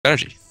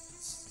strategy.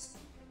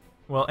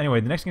 Well,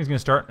 anyway, the next game is going to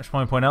start. I just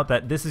want to point out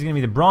that this is going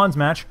to be the bronze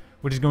match,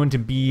 which is going to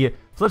be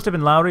Flipstip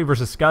and Lauri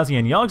versus Skasi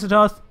and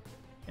Yogzototh.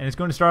 And it's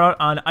going to start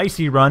out on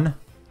Icy Run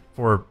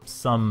for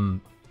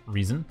some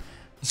reason.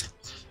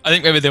 I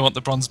think maybe they want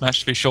the bronze match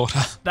to be shorter.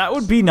 That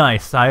would be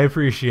nice. I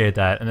appreciate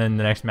that. And then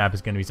the next map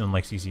is going to be something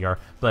like CCR.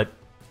 But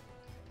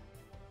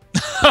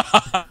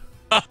I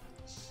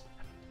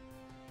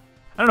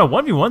don't know.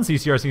 1v1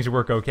 CCR seems to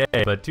work okay,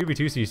 but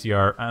 2v2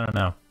 CCR, I don't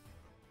know.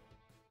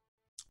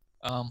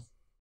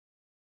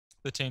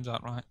 The teams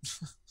aren't right.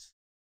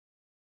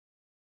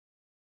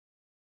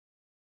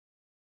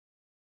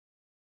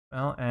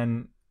 Well,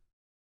 and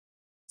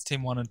It's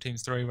team 1 and team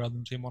 3 rather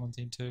than team 1 and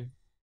team 2.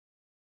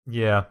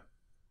 yeah.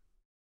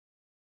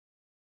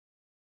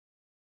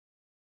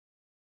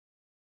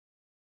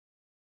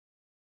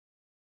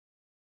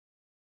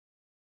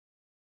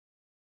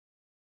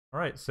 All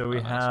right, so we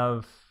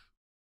have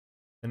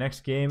the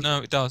next game.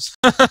 No, it does.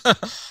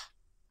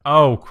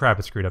 Oh, crap,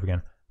 it's screwed up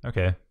again.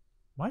 Okay.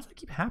 Why does that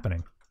keep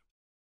happening?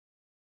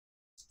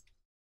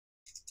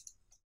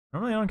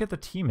 Normally I don't get the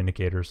team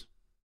indicators.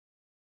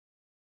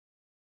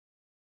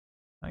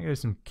 I gotta do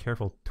some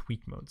careful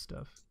tweak mode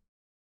stuff.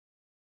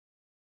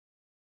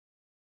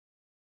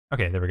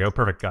 Okay, there we go.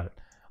 Perfect, got it.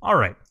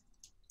 Alright,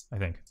 I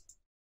think.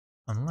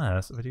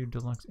 Unless, if I do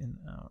deluxe in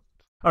and out.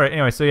 Alright,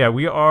 anyway, so yeah,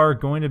 we are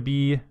going to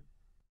be...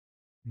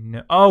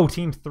 No, oh,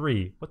 team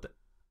 3. What the...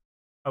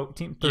 Oh,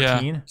 team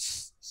 13? Yeah.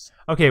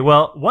 Okay,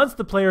 well, once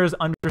the players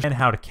understand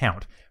how to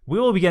count, we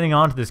will be getting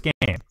on to this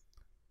game.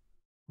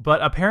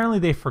 But apparently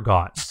they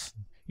forgot.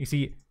 You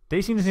see,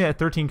 they seem to think that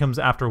 13 comes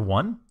after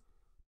 1,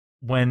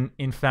 when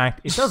in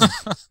fact it doesn't.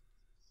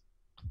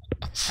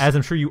 As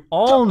I'm sure you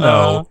all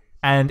know,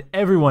 and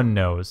everyone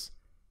knows,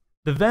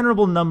 the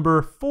venerable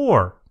number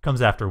 4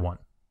 comes after 1.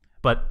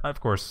 But, of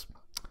course,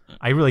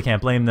 I really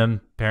can't blame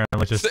them.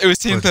 Apparently, just it was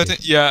team 13.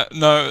 Yeah,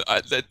 no,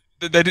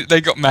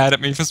 they got mad at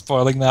me for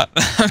spoiling that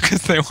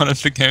because they wanted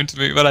the game to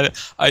be. But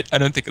I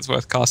don't think it's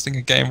worth casting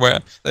a game where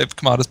the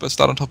commanders both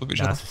start on top of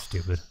each other. That's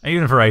stupid.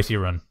 Even for Icy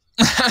Run.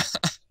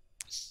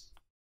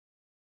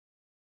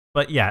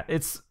 But yeah,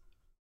 it's...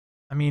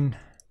 I mean...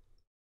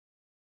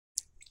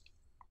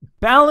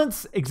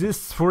 Balance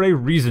exists for a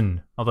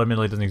reason. Although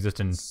admittedly it doesn't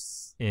exist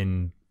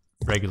in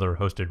regular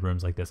hosted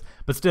rooms like this.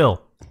 But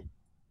still,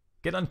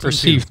 get on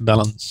perceived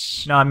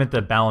balance. No, I meant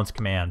the balance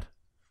command.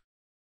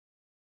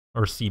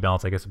 Or C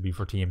balance, I guess would be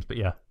for teams, but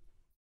yeah.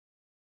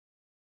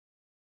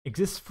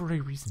 Exists for a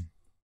reason.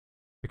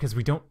 Because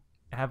we don't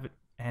have it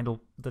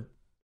handle the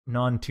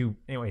non-2...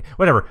 Anyway,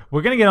 whatever.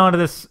 We're going to get onto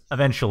this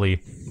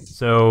eventually.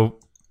 So,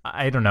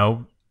 I don't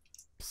know.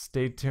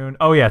 Stay tuned.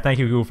 Oh yeah, thank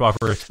you GoogleFrog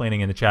for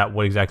explaining in the chat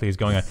what exactly is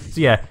going on. So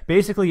yeah,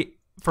 basically,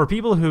 for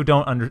people who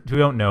don't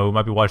know, who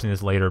might be watching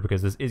this later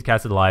because this is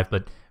casted live,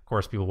 but of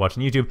course people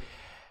watching YouTube,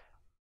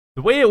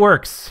 the way it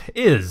works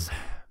is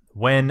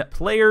when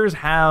players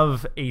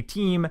have a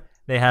team,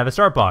 they have a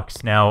start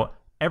box. Now,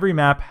 every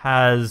map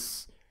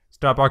has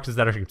start boxes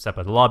that are actually set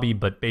by the lobby,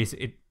 but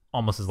basically it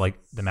almost is like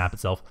the map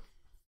itself.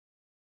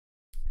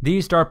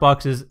 These start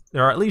boxes,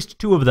 there are at least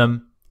 2 of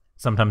them,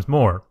 sometimes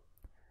more.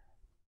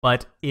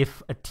 But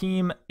if a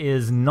team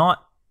is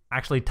not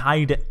actually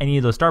tied to any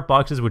of those start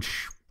boxes,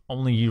 which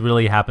only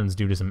really happens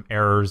due to some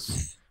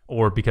errors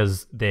or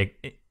because they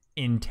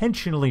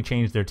intentionally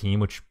changed their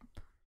team, which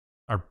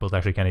are both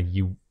actually kind of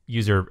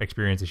user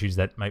experience issues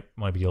that might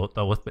want to be dealt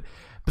with. But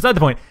beside the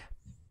point,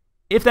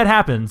 if that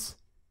happens,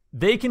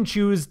 they can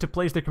choose to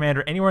place their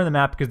commander anywhere on the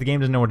map because the game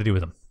doesn't know what to do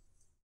with them.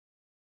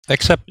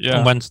 Except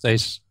on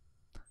Wednesdays.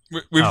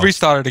 We've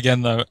restarted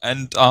again though,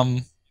 and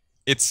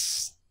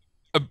it's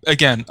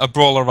again a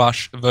brawler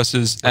rush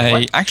versus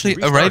actually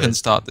a Raven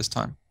start this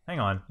time. Hang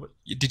on.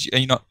 Did you? Are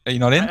you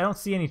not in? I don't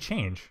see any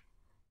change.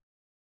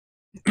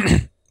 What do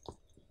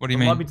you the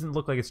mean? lobby doesn't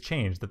look like it's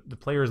changed. The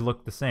players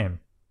look the same.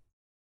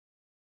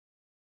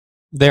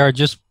 They are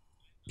just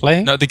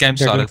playing? No, the game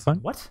started.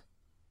 What?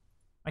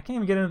 I can't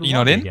even get into the You're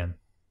lobby not in? again.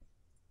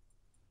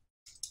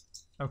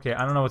 Okay,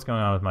 I don't know what's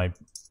going on with my...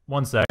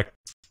 One sec.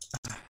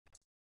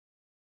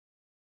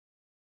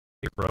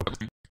 It broke.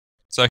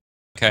 So,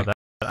 okay. Oh,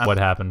 that's what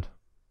happened.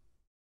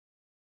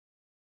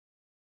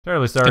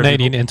 Terribly sorry.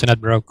 Canadian internet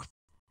broke.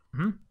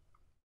 Hmm?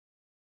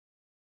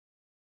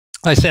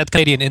 I said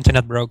Canadian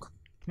internet broke.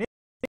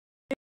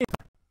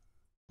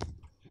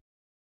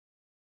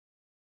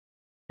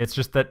 It's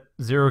just that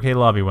 0K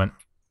lobby went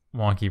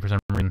wonky for some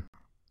reason.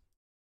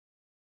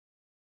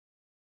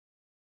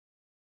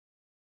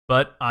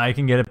 But I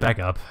can get it back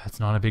up. It's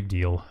not a big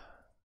deal.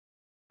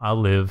 I'll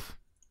live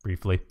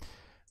briefly.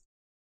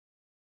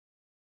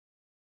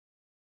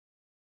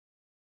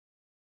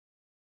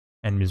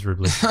 And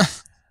miserably.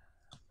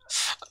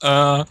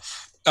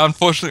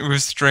 Unfortunately,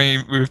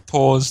 we've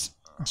paused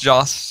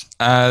just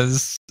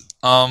as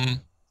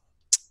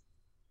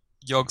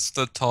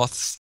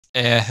Yogzototh's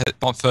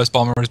first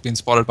bomber has been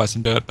spotted by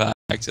some dirtbags.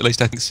 At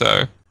least I think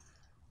so.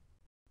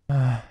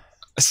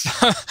 So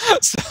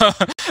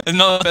it's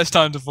not the best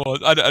time to pause.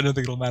 I don't think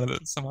it'll matter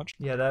so much.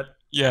 Yeah, that...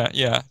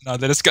 Yeah. No,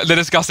 they're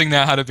discussing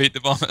now how to beat the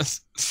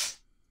bombers.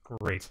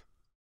 Great.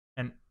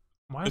 And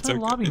why is It's my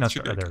okay, lobby it not...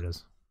 should Oh, be there it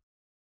is.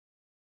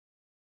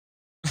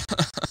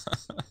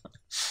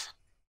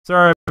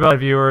 Sorry about it,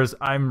 viewers.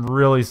 I'm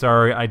really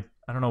sorry. I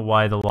don't know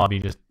why the lobby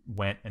just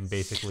went and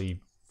basically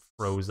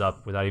froze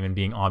up without even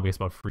being obvious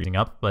about freezing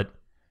up, but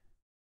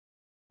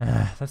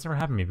that's never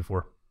happened to me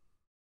before.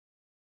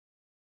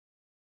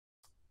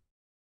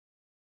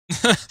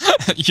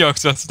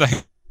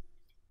 Yogzototh,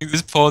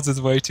 this pause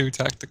is way too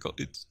tactical.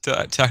 It's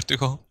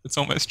tactical. It's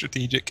almost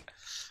strategic.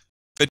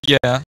 But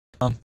yeah,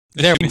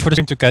 They're waiting for the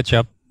stream to catch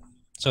up,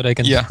 so they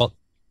can spot.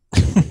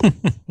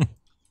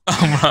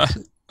 Right.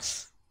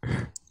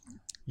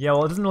 Yeah,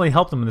 well, it doesn't really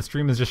help them when the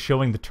stream is just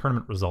showing the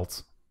tournament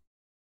results.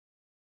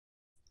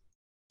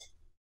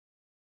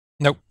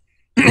 Nope.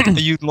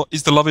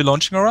 Is the lobby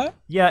launching alright?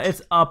 Yeah,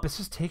 it's up. It's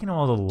just taking a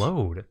while to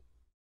load.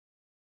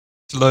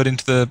 To load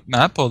into the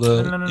map or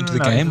the into the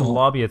game into the or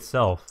lobby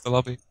itself. the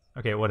lobby?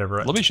 Okay, whatever.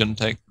 The lobby shouldn't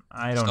take.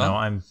 I don't know.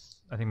 I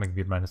think my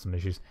computer might have some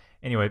issues.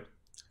 Anyway,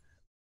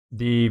 I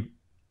don't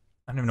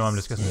even know why I'm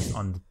discussing this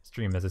on the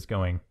stream as it's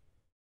going.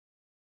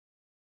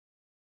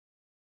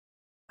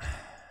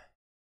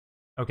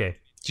 Okay.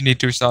 Do you need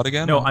to restart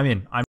again? No, or? I'm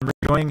in. I'm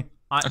rejoining.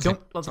 Okay. Don't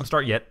let them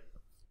start yet,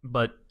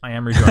 but I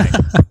am rejoining.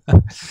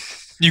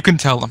 You can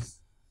tell them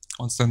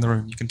once they're in the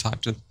room. You can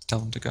type to tell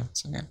them to go.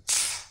 So yeah.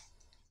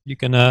 You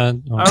can.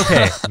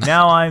 Okay,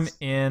 now I'm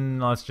in.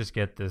 Let's just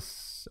get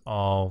this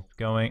all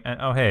going.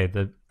 And oh, hey,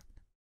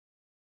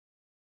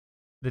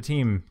 the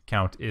team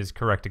count is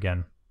correct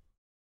again.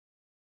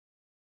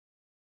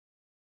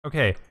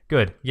 Okay,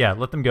 good. Yeah,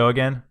 let them go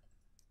again.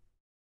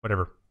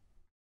 Whatever.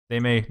 They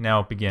may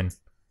now begin.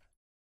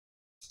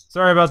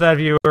 Sorry about that,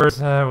 viewers.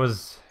 It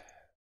was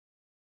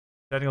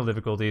technical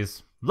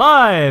difficulties.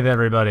 Live,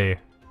 everybody!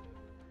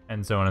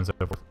 And so on and so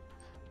forth.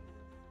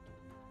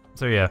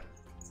 So, yeah.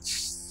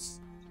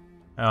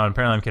 Oh, and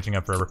apparently I'm catching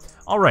up forever.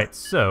 Alright,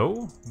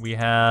 so we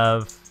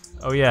have...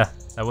 Oh, yeah,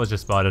 that was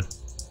just spotted.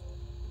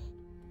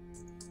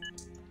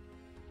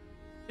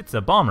 It's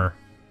a bomber.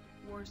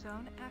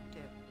 Warzone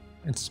active.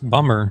 It's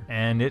Bomber.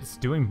 And it's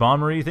doing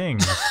bombery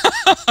things.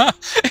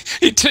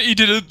 he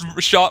did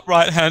a sharp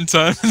right-hand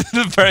turn with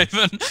the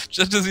Braven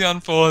just as he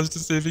unpaused to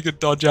see if he could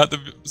dodge out the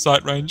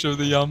sight range of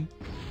the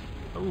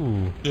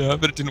Ooh. Yeah,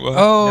 but it didn't work.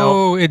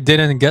 Oh, it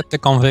didn't get the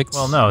convict.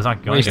 Well, no, it's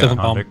not going Waste to get of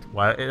a a bomb. convict.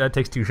 Why? That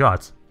takes 2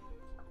 shots.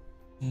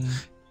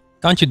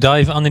 Can't you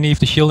dive underneath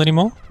the shield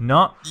anymore?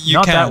 Not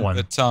You can, that one.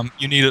 but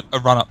you need a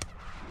run-up.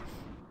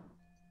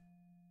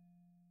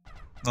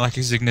 Like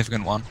a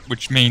significant one,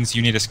 which means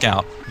you need a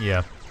scout.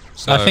 Yeah.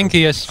 So, I think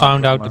he has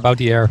found out about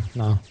the air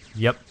now.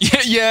 Yep.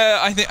 Yeah,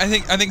 I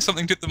think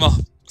something tipped them off.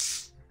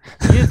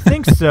 You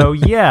think so?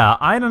 Yeah.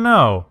 I don't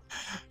know.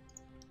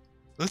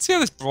 Let's see how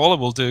this brawler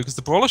will do, because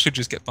the brawler should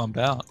just get bummed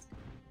out.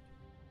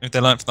 If they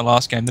learned from the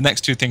last game, the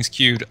next 2 things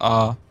queued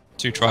are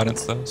 2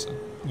 tridents, though. So.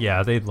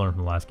 Yeah, they've learned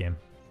from the last game.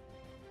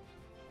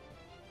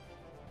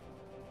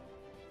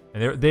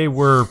 And they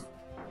were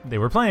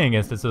playing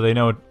against it, so they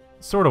know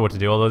sort of what to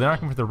do. Although they're not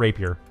going for the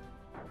rapier,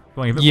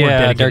 going a bit more Yeah,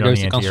 dedicated there on goes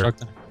the the anti-air.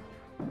 constructor.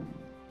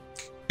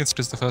 It's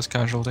just the first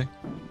casualty.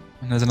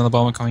 And there's another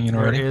bomber coming in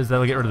There already. it is.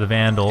 That'll get rid of the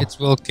Vandal. It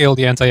will kill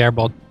the anti-air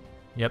bot.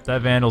 Yep,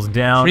 that Vandal's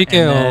down. Free And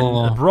then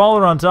kill. the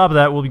Brawler on top of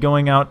that will be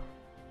going out,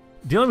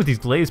 dealing with these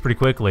glaives pretty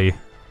quickly.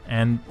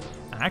 And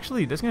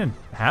actually, that's going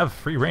to have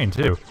free reign,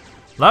 too.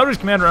 Lauri's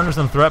commander under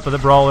some threat, but the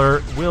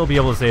Brawler will be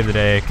able to save the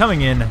day.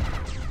 Coming in.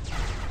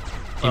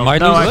 He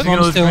might no, lose actually this one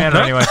gonna lose the still. commander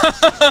anyway.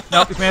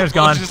 Nope, the commander's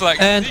gone. Just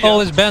like, And see ya. all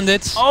his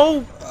bandits.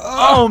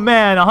 Oh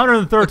man,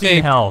 113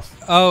 Okay.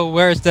 health. Oh,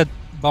 where's that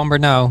bomber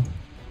now?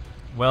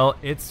 Well,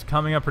 it's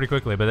coming up pretty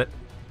quickly, but it...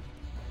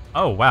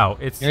 Oh, wow.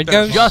 It's Here it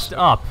goes. just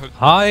up.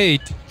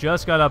 Hide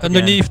Just got up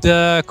underneath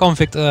the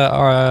convict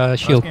again.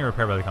 It's shield. getting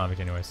repaired by the convict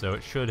anyway, so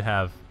it should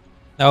have...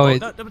 No, Oh,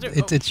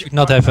 it should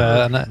not have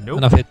Nope.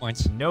 enough hit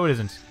points. No, it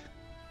isn't.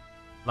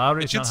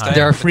 Lauri It is should not stay. hiding.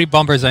 There are 3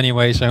 bombers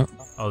anyway, so...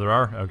 Oh, there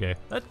are? Okay.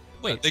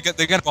 Wait,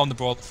 they're gonna bomb the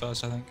brawler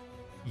first, I think.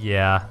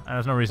 Yeah, and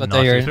there's no reason But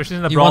not they to. are- Especially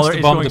in the he wants Brawler to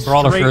is bomb going the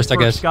Brawler straight first, I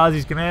for guess.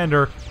 Skazi's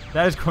commander.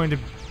 That is going to...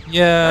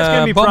 Yeah,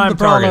 gonna be bomb prime the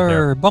target brawler!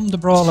 there. Bomb the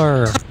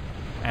brawler!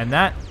 And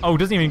that... Oh,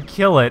 doesn't even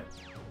kill it.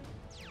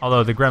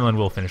 Although the Gremlin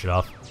will finish it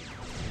off.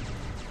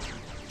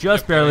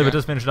 Just barely, yeah. but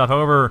does finish it off.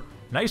 However,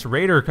 nice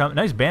Raider,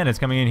 nice Bandits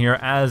coming in here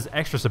as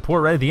extra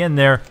support right at the end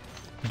there.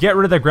 Get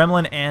rid of that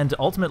Gremlin and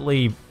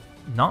ultimately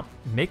not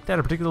make that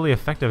a particularly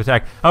effective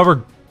attack.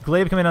 However,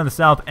 Glaive coming down the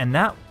south and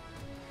that...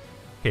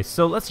 Okay,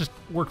 so let's just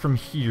work from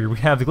here. We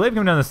have the Glaive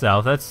coming down the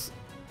south. That's,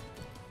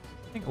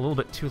 I think, a little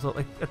bit too...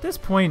 Like, at this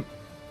point,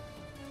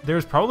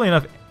 there's probably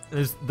enough...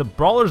 The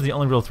Brawler's the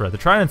only real threat. The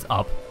Trident's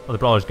up. Well, the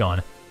Brawler's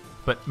gone.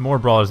 But more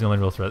Brawler's the only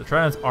real threat. The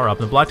Tridents are up.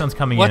 The Black Dawn's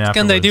coming in What afterwards.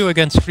 can they do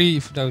against 3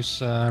 of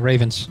those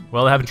Ravens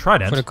Well, they have a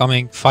Trident. for the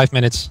coming 5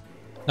 minutes?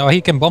 No,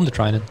 he can bomb the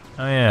Trident.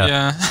 Oh,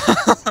 yeah.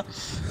 Yeah.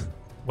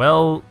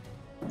 Well,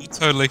 You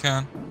totally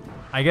can.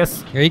 I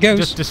guess Here he goes.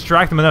 just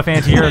distract them enough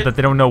anti-air that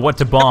they don't know what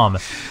to bomb.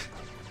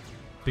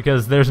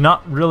 Because there's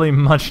not really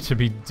much to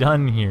be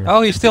done here.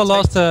 Oh, he still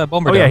lost a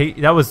bomber Oh though. yeah,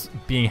 that was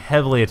being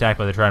heavily attacked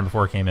by the Trident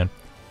before it came in.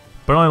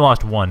 But only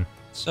lost 1.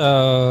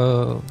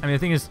 So I mean, the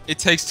thing is, It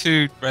takes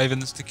 2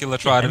 ravens to kill a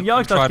trident. and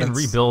Yogzototh can tridents.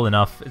 rebuild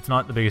enough. It's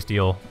not the biggest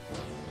deal.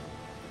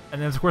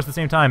 And then, of course, at the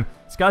same time,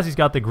 Skasi's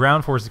got the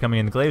ground forces coming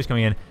in, the glaives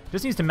coming in.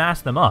 Just needs to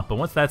mass them up. But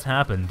once that's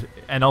happened,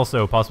 and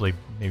also possibly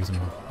maybe some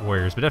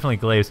warriors, but definitely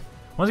glaives.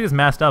 Once it gets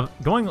massed up,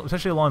 going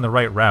especially along the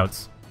right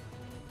routes,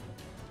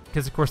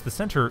 because of course the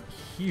center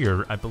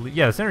here, I believe,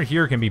 yeah, the center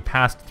here can be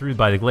passed through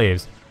by the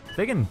glaives.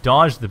 They can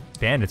dodge the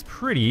bandits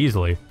pretty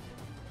easily.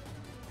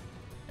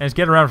 And just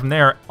get around from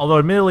there, although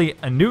admittedly,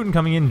 a Newton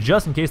coming in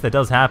just in case that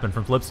does happen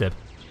from Flipstip.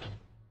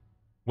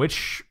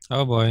 Which,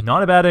 oh boy.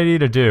 not a bad idea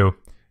to do,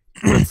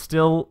 but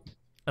still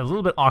a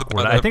little bit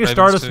awkward. I think a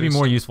Stardust would be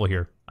more useful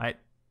here. I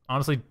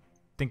honestly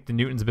think the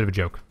Newton's a bit of a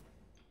joke.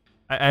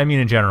 I mean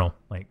in general,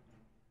 like,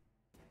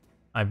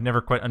 I've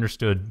never quite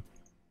understood,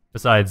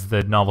 besides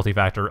the novelty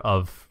factor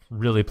of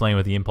really playing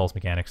with the impulse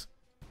mechanics.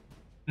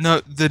 No,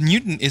 the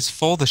Newton is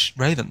for the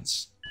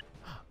ravens.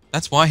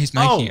 That's why he's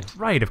making it.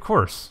 Right, of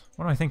course.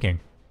 What am I thinking?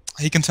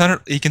 He can turn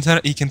it.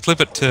 He can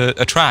flip it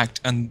to attract,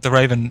 and the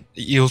raven.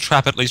 You'll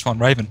trap at least 1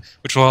 raven,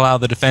 which will allow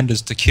the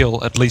defenders to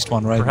kill at least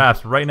 1 raven.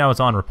 Perhaps. Right now it's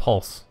on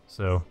repulse,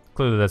 so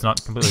clearly that's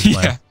not completely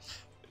explained.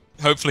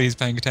 Yeah. Hopefully he's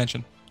paying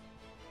attention.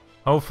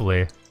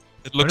 Hopefully.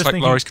 It looks like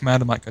Lauri's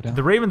commander might go down.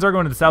 The ravens are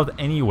going to the south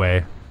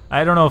anyway.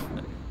 I don't know if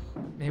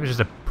maybe it's just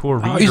a poor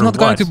read. Oh, he's or not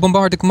going what. to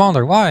bombard the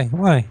commander. Why?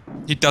 Why?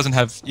 He doesn't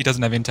have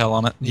intel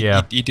on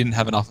it. He didn't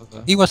have enough of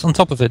it. He was on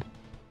top of it.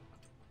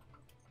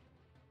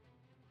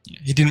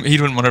 He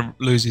didn't want to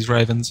lose his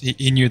ravens.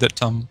 He knew that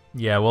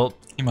Yeah, well,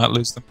 he might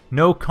lose them.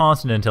 no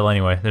constant intel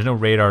anyway. There's no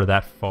radar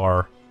that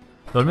far.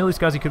 Though admittedly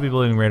Skasi could be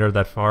building radar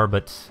that far,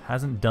 but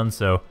hasn't done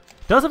so.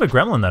 Does have a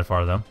gremlin that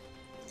far though.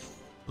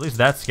 At least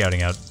that's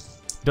scouting out.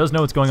 Does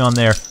know what's going on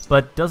there,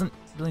 but doesn't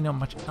really know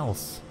much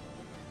else.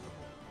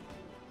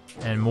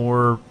 And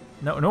no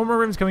more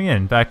ravens coming in.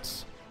 In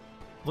fact,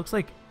 looks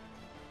like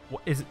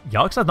is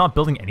Yogzototh not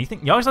building anything?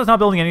 Yogzototh's not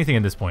building anything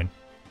at this point.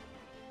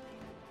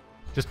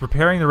 Just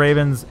preparing the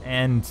ravens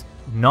and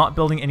not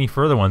building any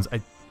further ones.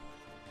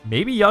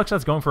 Maybe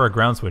Yogzototh's going for a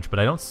ground switch, but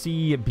I don't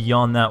see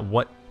beyond that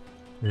what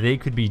they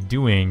could be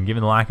doing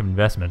given the lack of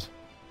investment.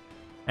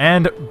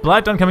 And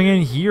Black Dawn coming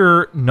in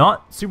here,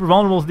 not super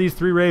vulnerable to these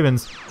 3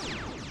 ravens.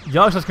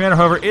 Yogzototh's commander,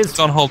 however, is... It's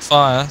on hold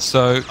fire,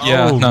 so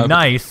yeah, oh, no.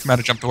 Nice.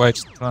 Commander jumped away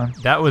just in time.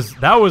 That was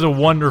a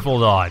wonderful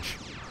dodge.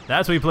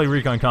 That's what you play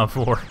Recon Comp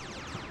for.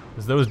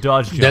 Is those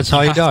dodge jumps. That's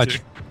how you Have dodge.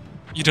 to.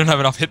 You don't have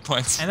enough hit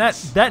points. And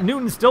that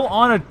Newton's still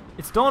on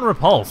it's still on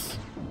repulse.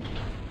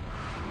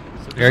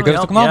 So There goes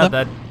the commander.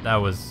 Yeah, that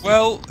was...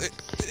 Well,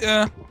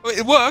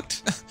 it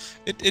worked.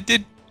 It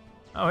did.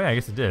 Oh yeah, I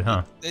guess it did,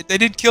 huh? They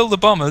did kill the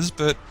bombers,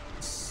 but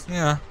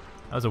yeah.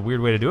 That was a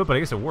weird way to do it, but I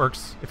guess it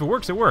works. If it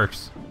works, it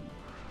works.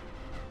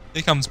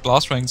 Here comes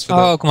blast wings for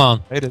Oh, the come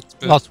on. raiders.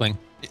 But Last wing.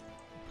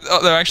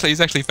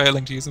 he's actually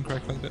failing to use them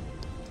correctly.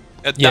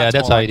 But Yeah,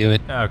 that's how you do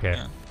it.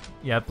 Okay.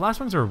 Yeah, blast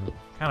wings are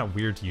kind of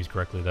weird to use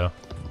correctly though,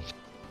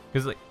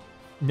 because like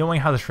knowing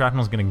how the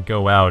shrapnel is going to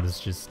go out is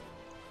just,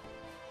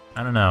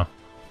 I don't know,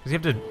 because you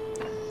have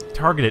to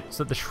target it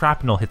so that the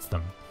shrapnel hits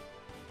them.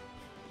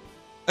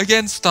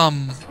 Against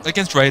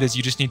raiders,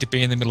 you just need to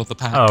be in the middle of the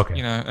pack, Oh, okay.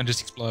 you know, and just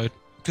explode.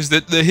 Because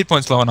the hit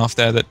point's low enough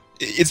there that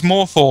it's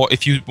more for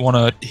if you want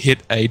to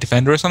hit a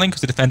defender or something,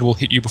 because the defender will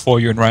hit you before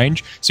you're in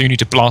range, so you need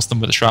to blast them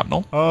with a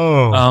shrapnel.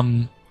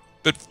 Oh.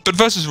 But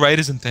versus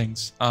raiders and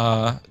things,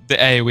 the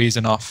AoE is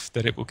enough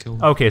that it will kill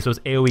them. Okay, so it's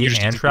AoE You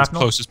just and need to be as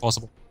shrapnel? close as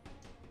possible.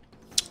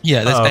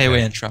 Yeah, there's okay. AoE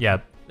and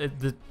shrapnel. Yeah,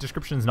 the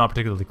description is not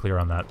particularly clear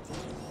on that.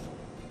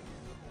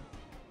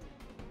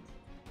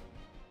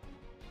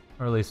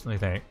 Or at least, let me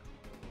think.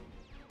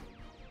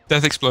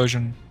 Death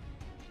explosion.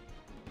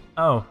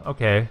 Oh,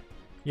 okay.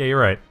 Yeah, you're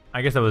right.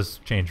 I guess that was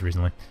changed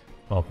recently.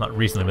 Well, not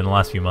recently, but in the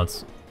last few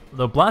months.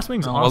 Though blast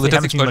wings Oh, well, honestly the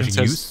haven't seen much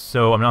explosion use, says-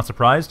 so I'm not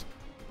surprised.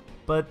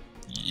 But,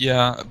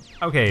 Yeah,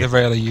 okay. they're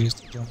rarely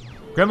used.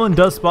 Gremlin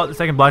does spot the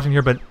second Blackton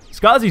here, but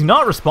Skasi's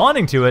not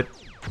responding to it.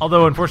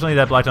 Although, unfortunately,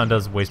 that Blackton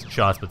does waste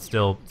shots, but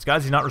still,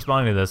 Skasi's not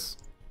responding to this.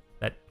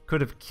 That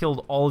could have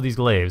killed all of these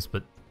glaives,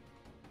 but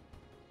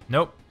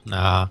nope.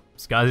 Nah.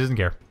 Skasi doesn't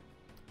care.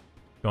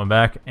 Going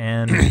back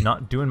and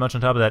not doing much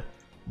on top of that.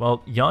 Well,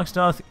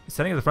 Yogzototh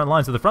setting up the front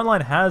line, so the front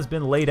line has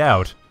been laid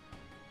out.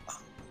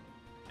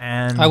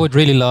 And I would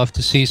really love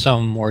to see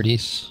some more of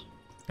these.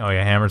 oh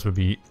yeah, hammers would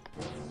be...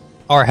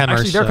 Or hammers.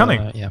 Actually, they're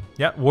coming. Yeah.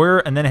 Yeah, Warrior,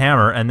 and then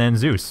Hammer, and then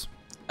Zeus.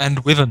 And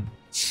Wyvern.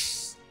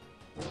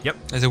 Yep.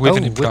 There's a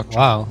Wyvern in Oh, production.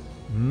 wow.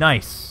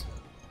 Nice.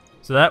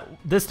 So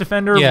this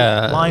defender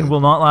Yeah. line will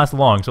not last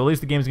long, so at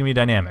least the game's going to be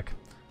dynamic.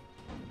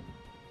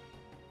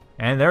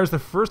 And there's the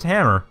first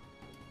hammer.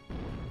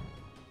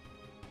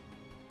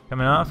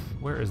 Coming off.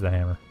 Where is the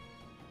hammer?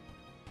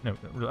 No.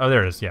 Oh,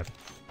 there it is. Yeah.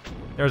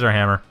 There's our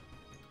hammer.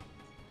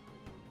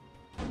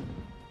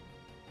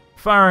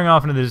 Firing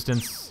off into the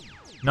distance.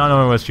 Not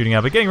knowing what's shooting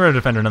at, but getting rid of the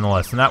defender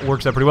nonetheless. And that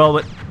works out pretty well,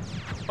 but...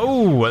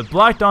 oh,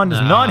 Black Dawn does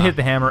not hit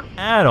the hammer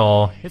at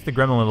all. Hits the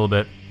gremlin a little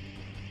bit.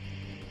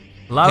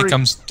 Lauri, Here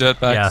comes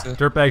Dirtbag. yeah, to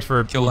dirtbags for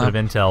a kill little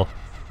bit of intel.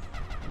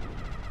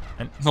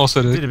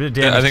 Also, Did a bit of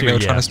I damage think they too, were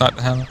trying yeah. to snipe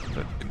the hammer,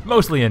 but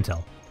Mostly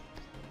intel.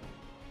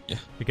 Yeah.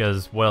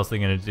 Because what else are they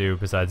going to do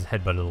besides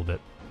headbutt a little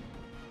bit?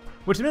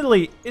 Which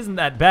admittedly isn't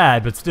that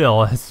bad, but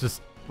still, it's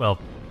just, well,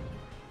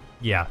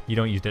 yeah, you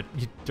don't use it.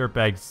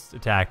 Dirtbag's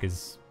attack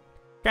is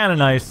kind of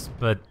nice,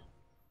 but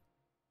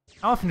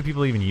how often do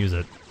people even use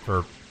it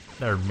for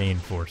their main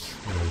force,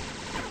 really?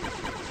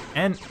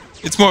 And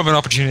it's more of an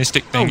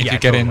opportunistic thing if you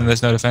get in and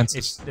there's no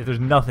defenses. If there's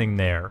nothing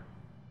there.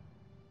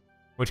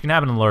 Which can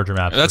happen in larger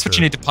maps. That's what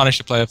you need to punish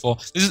a player for.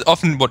 This is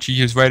often what you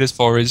use raiders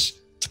for, is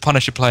to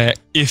punish a player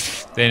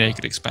if they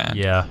naked expand.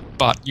 Yeah.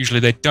 But usually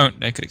they don't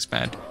naked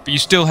expand. But you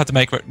still have to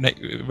make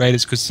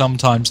raiders because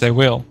sometimes they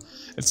will.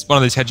 It's one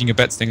of those hedging your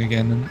bets thing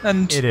again.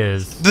 And it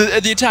is.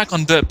 The attack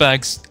on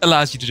dirtbags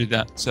allows you to do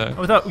that.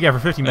 So. Yeah, for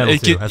 50 metal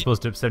too, as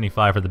opposed to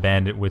 75 for the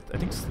bandit with, I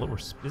think, slower.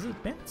 Is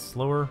it bandit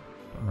slower?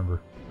 I don't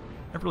remember.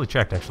 Never really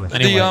checked, actually.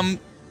 Anyway.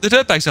 The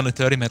dirtbag's only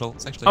 30 metal.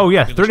 It's actually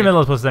yeah, really 30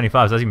 metal is plus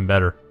 75, so that's even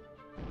better.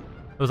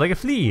 It was like a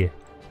flea.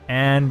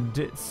 And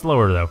it's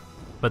slower, though.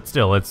 But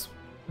still, it's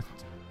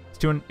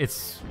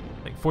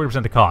like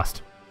 40% the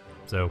cost.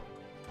 So,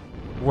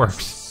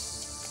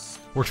 works.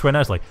 Works quite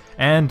nicely.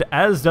 And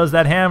as does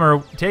that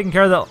hammer, taking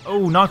care of the...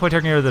 Oh, not quite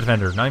taking care of the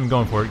defender. Not even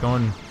going for it.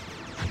 Trying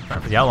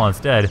for the outlaw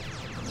instead.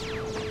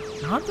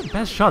 Not the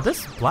best shot.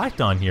 This Black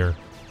Dawn here.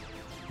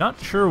 Not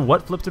sure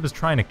what Flipstip is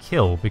trying to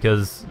kill,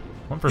 because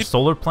went for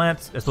solar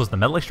plants as opposed to the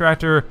metal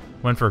extractor,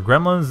 went for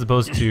gremlins as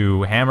opposed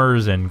to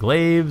hammers and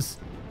glaives.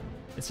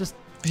 It's just...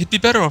 He'd be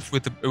better off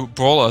with the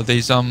brawler,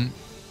 these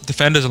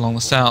defenders along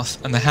the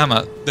south, and the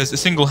hammer. There's a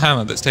single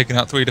hammer that's taken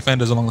out 3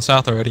 defenders along the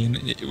south already, and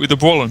with the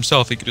brawler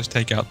himself, he could just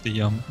take out the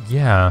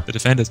the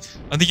defenders.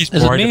 I think he's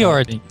Is it worried me, or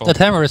about being that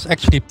hammer is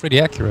actually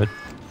pretty accurate?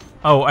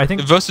 Oh, I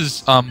think...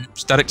 Versus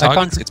static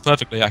targets, it's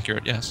perfectly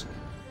accurate, yes.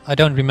 I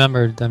don't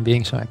remember them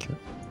being so accurate.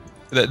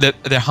 They're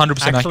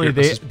 100% actually,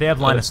 accurate. they have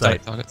line of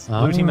sight.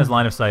 Blue team has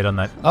line of sight on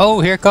that.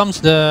 Oh, here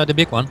comes the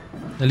big one,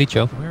 the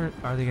Licho. Where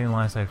are they getting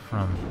line of sight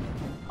from?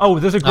 Oh,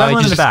 there's a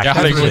gremlin in the back. That's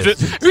what it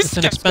is. It's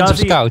an expensive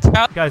scout.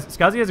 Guys,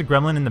 Skasi has a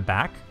gremlin in the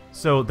back,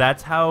 so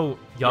that's how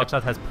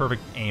Yogzototh has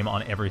perfect aim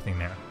on everything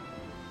there.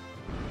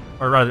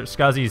 Or rather,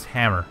 Skazi's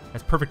hammer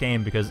has perfect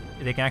aim because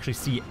they can actually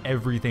see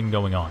everything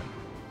going on.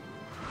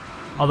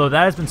 Although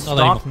that has been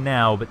stopped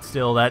now, but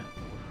still, that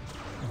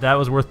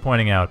was worth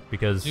pointing out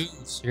because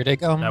here they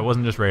come. That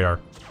wasn't just radar.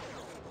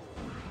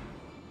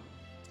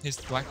 Here's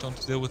the Black Dawn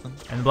to deal with them.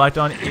 And the Black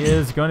Dawn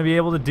is going to be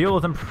able to deal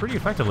with them pretty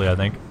effectively, I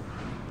think.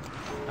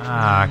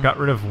 Got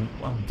rid of...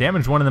 Well,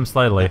 damaged one of them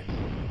slightly.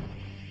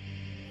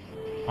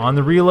 On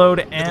the reload,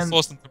 and...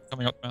 Force them from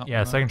coming up the mountain,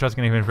 yeah, second shot's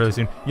going to come in fairly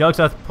soon.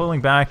 Yogzototh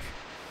pulling back.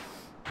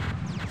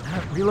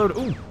 Reload.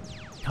 Ooh!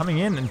 Coming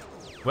in, and...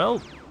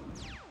 Well...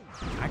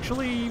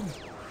 Actually...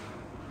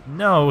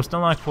 No,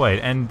 still not quite.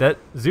 And that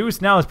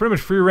Zeus now is pretty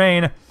much free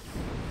reign.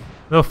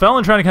 Though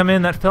Felon trying to come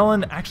in, that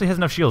Felon actually has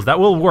enough shields.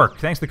 That will work.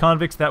 Thanks to the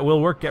convicts, that will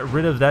work. Get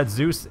rid of that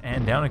Zeus,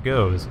 and down it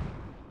goes.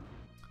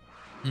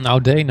 Now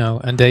they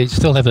know, and they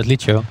still have that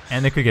Licho.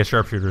 And they could get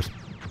sharpshooters.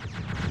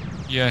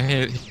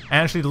 Yeah,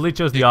 actually, the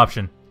Licho's the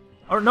option.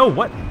 Or no,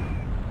 what?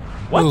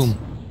 What? Boom.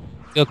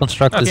 Still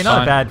constructed. Okay,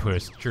 not a bad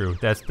twist. True.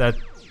 That.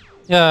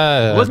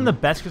 Yeah. It wasn't the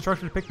best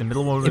construction to pick. The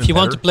middle one. If you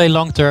want to play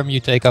long term, you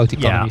take out the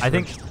economy. Yeah, I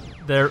think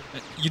there.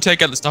 You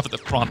take out the stuff at the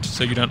front,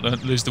 so you don't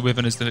lose the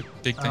weapon is the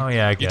big thing. Oh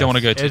yeah, I guess. You don't want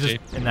to go too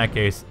deep. In that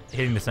case,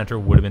 hitting the center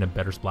would have been a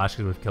better splash because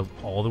it would have killed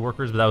all the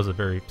workers, but that was a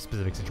very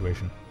specific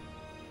situation.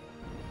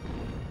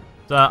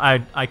 So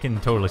I can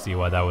totally see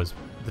why that was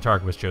the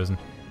target was chosen.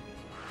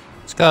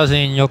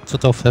 Skasi and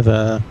Yogzototh have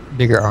a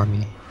bigger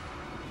army.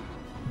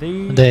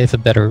 They have a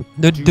better.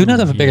 Do not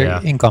have a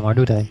bigger income, or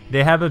do they?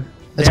 They have a.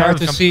 It's hard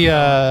to see.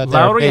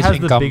 Lauri has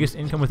the biggest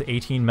income with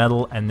 18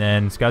 metal, and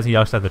then Skasi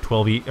Yogs have the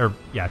 12 each,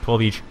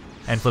 12 each,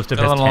 and Flipstip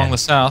has 10. Along the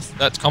south,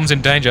 that comm's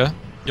in danger.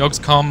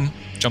 Yogscom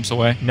jumps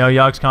away. No,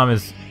 Yogscom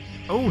is.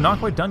 Oh, not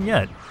quite done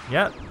yet.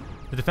 Yeah.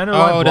 The defender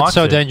line blocks that's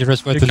so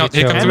dangerous with the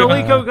Licho. And the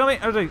Licho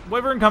coming,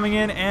 Wyvern coming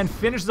in and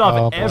finishes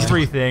off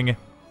everything,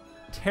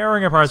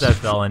 tearing apart that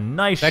Felon.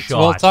 Nice shot. Back to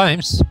all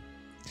times.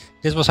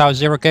 This was how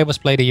 0K was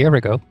played a year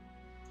ago.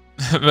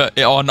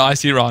 On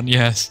Icy Run,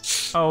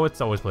 yes. Oh, it's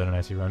always played on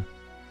Icy Run.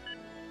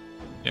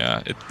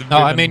 Yeah. No,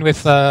 I mean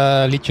with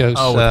Lichos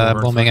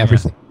bombing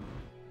everything.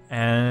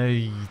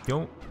 And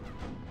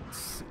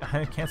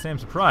I can't say I'm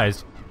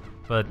surprised,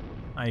 but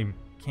I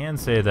can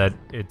say that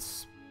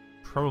it's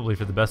probably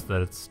for the best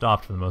that it's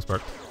stopped for the most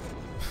part.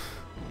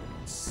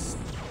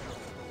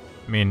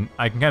 I mean,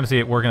 I can kind of see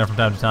it working out from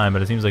time to time,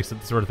 but it seems like it's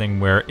the sort of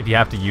thing where if you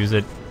have to use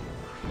it,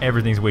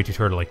 everything's way too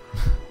turtly.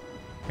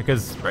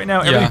 Because right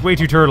now, everything's way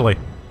too turtly.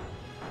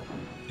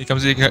 He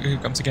comes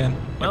again.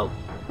 Well,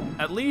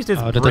 at least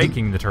it's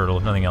breaking the turtle,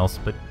 if nothing else.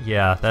 But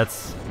yeah,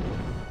 that's...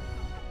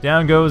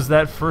 Down goes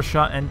that first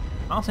shot, and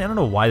honestly, I don't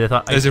know why they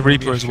thought... There's a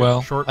Reaper as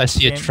well. I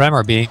see a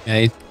Tremor being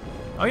made.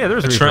 Oh yeah,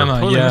 there's a Reaper. Tremor,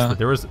 totally missed it.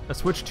 There was a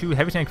switch to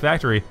Heavy Tank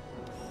Factory,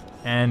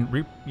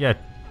 and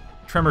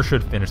Tremor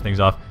should finish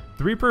things off.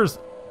 The Reaper's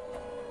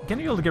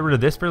gonna be able to get rid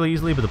of this fairly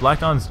easily, but the Black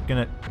Dawn's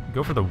gonna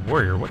go for the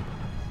Warrior. What?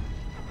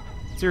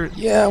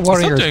 Yeah,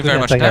 Warrior. It's not doing very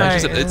much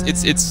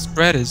damage. Its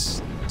spread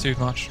is too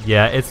much.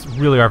 Yeah, it's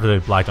really hard for the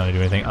Black Dawn to do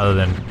anything other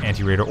than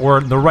anti-radar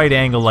or the right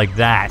angle like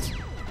that.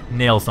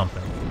 Nail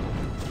something.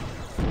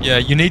 Yeah,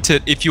 you need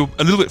to, if you're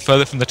a little bit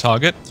further from the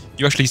target,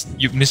 your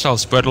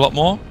missiles spread a lot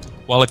more,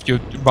 while if you're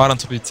right on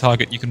top of the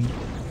target, you can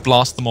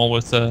blast them all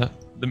with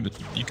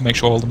you can make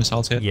sure all the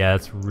missiles hit. Yeah,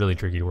 it's really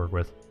tricky to work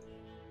with.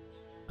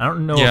 I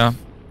don't know. Yeah.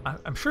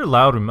 I'm sure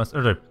Lauri must,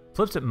 or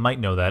Flipstip might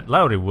know that.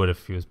 Lauri would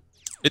if he was.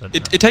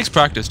 It takes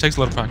practice. It takes a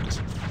lot of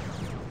practice.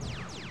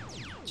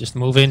 Just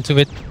move into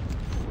it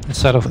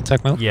instead of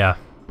attack move. Yeah.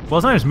 Well,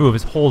 it's not just move;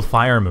 it's hold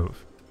fire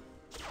move.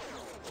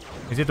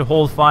 Because you have to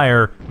hold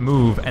fire,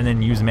 move, and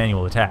then use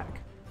manual attack.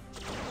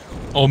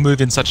 Or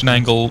move in such an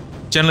angle.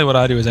 Generally, what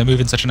I do is I move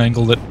in such an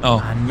angle that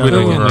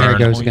there it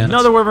goes again.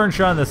 Another Wyvern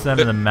shot in the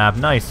center of the map.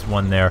 Nice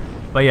one there.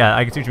 But yeah,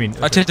 I can see what you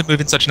mean. I tend to move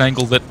in such an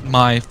angle that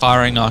my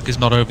firing arc is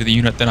not over the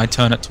unit, then I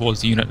turn it towards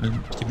the unit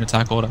and give an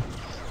attack order.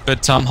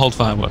 But hold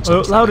fire works.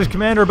 Lauri's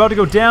commander about to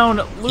go down,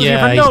 losing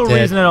for no he's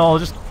dead. reason at all,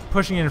 just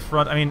pushing in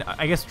front. I mean,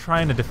 I guess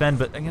trying to defend,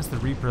 but against the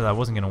Reaper, that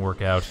wasn't going to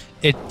work out.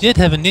 It did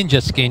have a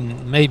ninja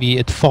skin. Maybe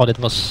it thought it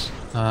was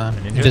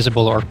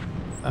invisible or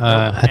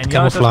had and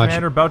camouflage.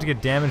 Commander about to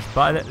get damaged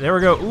by that. There we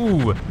go.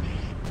 Ooh,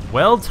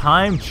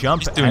 well-timed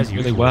jump. He's doing as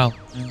really usual. well.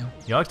 Yeah.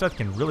 Yogzototh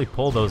can really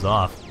pull those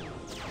off.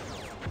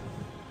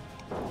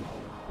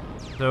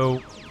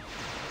 So,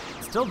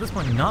 still at this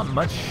point, not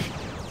much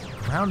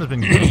ground has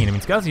been gained. I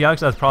mean, Skasi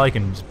Yogzototh probably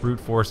can just brute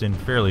force in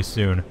fairly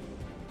soon.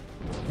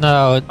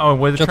 No, Oh,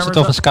 with the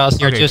Yogzototh and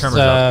Skasi are just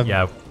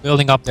yeah.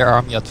 building up their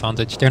army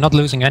advantage. They're not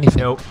losing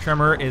anything. No,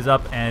 Tremor is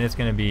up, and it's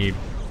going to be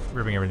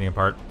ripping everything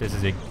apart. This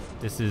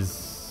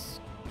is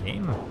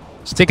game.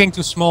 Sticking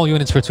to small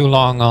units for too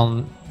long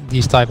on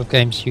these type of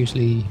games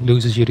usually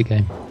loses you the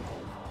game.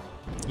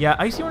 Yeah,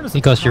 I see one is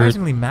Because you're-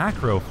 surprisingly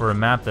macro for a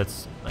map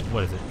that's like,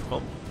 what is it,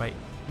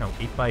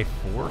 8x4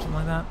 or something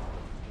like that.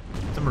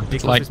 Some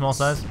ridiculously like small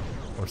size,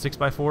 or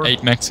 6x4. 8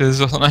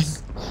 mexes or something.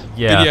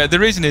 Yeah. But yeah, the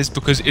reason is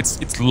because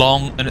it's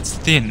long and it's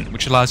thin,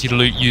 which allows you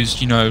to use,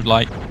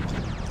 like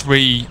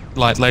 3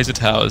 light laser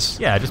towers.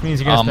 Yeah, it just means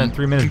you're gonna spend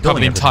 3 minutes can cover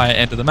building the everything. entire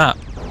end of the map,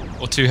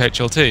 or 2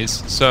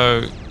 HLTs.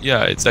 So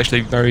yeah, it's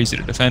actually very easy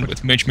to defend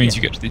with, which means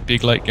you get to these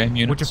big late game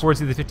units. Which affords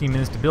you the 15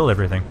 minutes to build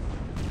everything,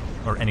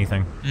 or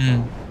anything.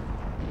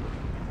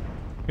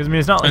 Because I mean,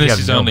 it's not like And you this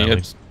have is no only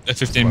memories. a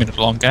 15-minute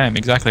long game.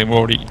 Exactly, we're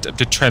already up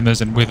to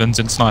tremors and wyverns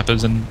and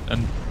snipers and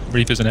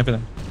reapers and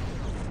everything.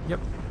 Yep.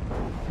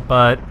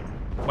 But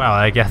wow,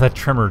 I guess that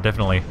Tremor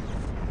definitely.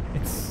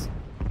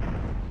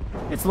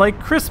 It's like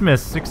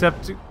Christmas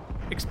except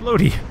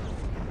explodey.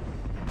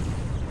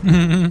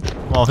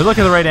 Well, if you look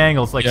at the right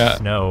angle, it's like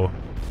snow.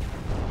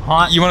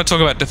 Hot. You want to talk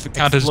about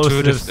counters to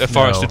explosive a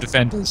forest snow. of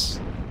defenders?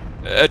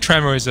 A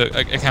tremor is a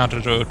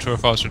counter to a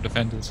forest of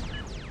defenders.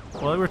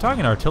 Well, we're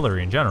talking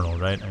artillery in general,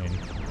 right? I mean,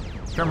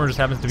 Tremor just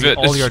happens to be The-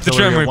 all the the artillery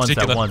Tremor at in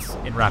once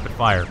particular. in rapid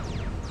fire.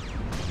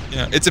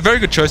 Yeah, it's a very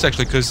good choice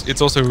actually because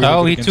it's also really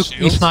Oh, good he against he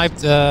shields. sniped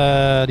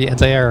the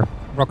anti-air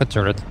rocket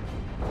turret.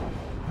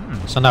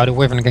 So now the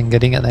Wyvern can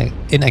get in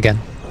again.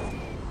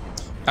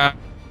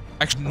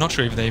 Actually, not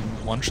sure if they even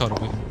one-shot a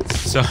wyvern,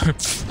 so I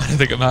don't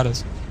think it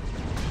matters.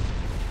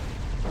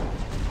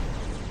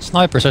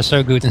 Snipers are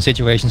so good in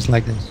situations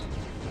like this.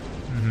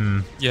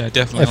 Yeah,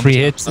 definitely. Every on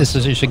the hit top.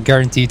 is a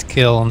guaranteed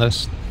kill on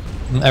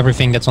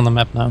everything that's on the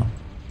map now.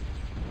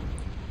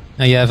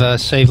 Now you have a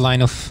safe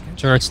line of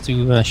turrets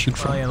to shoot Oh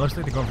from. yeah, it looks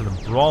like they're going for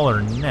the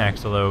Brawler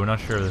next, although we're not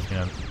sure if that's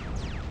gonna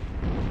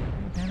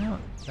pan out.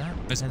 That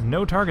has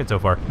no target so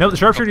far. No, the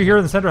Sharpshooter here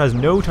in the center has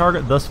no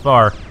target thus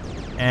far,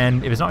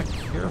 and if it's not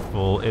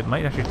careful, it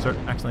might actually start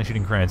accidentally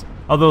shooting crayons.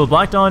 Although the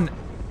Black Dawn,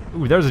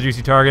 ooh, there's a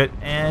juicy target,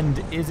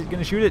 and is it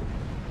gonna shoot it?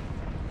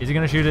 Is it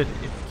gonna shoot it?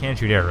 It can't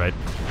shoot air, right?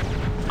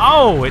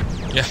 Oh, it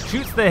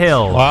shoots the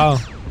hill. Wow.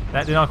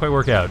 That did not quite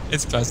work out.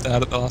 It's buzzed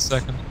out at the last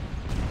second.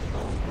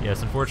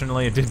 Yes,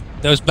 unfortunately it did.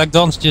 Those Black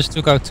Dawns just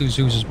took out 2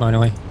 Zeuses, by the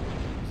way.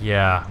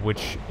 Yeah,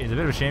 which is a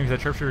bit of a shame because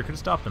that Sharpshooter could have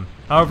stopped them.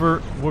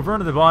 However, Wyvern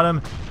at the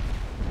bottom.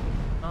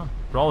 Oh,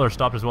 Brawler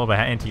stopped as well by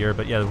anti-air,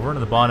 but yeah, the Wyvern at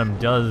the bottom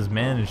does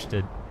manage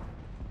to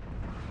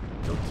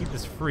still keep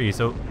this free.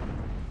 So,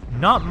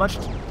 not much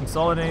to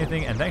consolidate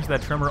anything, and thanks to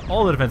that Tremor,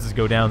 all the defenses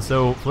go down.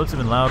 So, Flipstip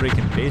and Lauri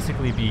can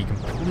basically be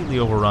completely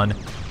overrun.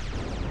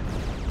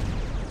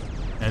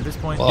 And at this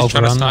point, Well, He's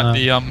trying to Overrun,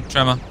 snipe the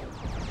tremor.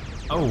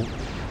 oh,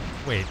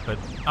 wait, but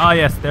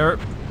yes, there.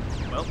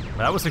 Well,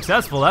 that was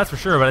successful, that's for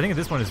sure. But I think at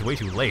this point it's way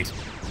too late.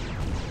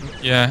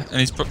 Yeah,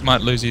 and he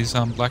might lose his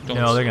Black Dawns.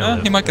 No, they're gonna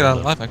live. He might get out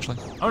They'll alive actually.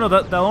 Oh no,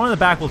 the one in the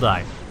back will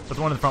die, but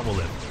the one in the front will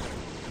live.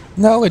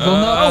 No, it will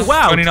not. Oh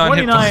wow, 29 hit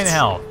 29 points.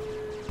 health.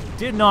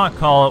 Did not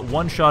call it,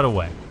 one shot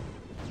away.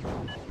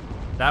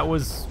 That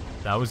was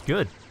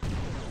good.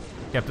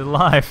 Kept it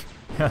alive.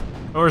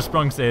 Or as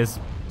Sprung says,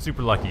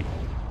 super lucky.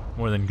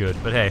 More than good,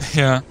 but hey,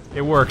 Yeah.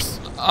 it works.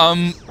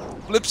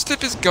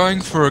 Flipstip is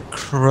going for a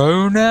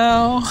crow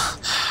now.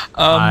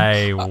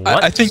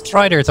 What? I think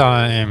Strider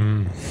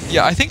time.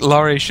 I think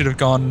Lauri should have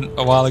gone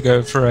a while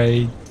ago for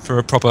a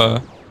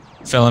proper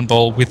felon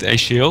ball with a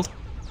shield.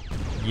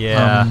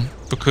 Yeah.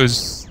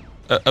 Because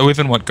a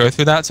Wyvern won't go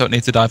through that, so it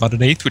needs to dive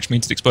underneath, which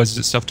means it exposes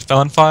itself to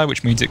Felon fire,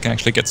 which means it can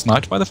actually get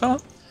sniped by the Felon.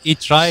 He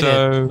tried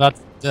it, but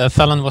the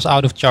Felon was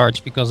out of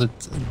charge because it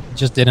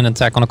just did an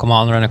attack on a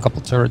commander and a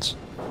couple turrets.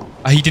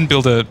 He didn't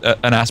build an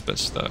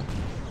Aspis though.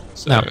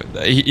 So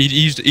he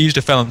used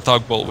a Felon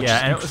Thug Ball, which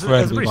and it was a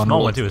pretty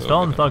small one too. It's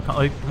Felon Thug,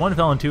 like 1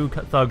 Felon, 2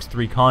 Thugs,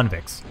 3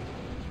 Convicts.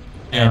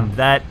 Yeah. And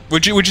that...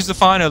 Which is a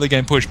fine early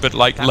game push, but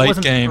like late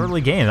game...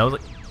 early game, that was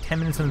like 10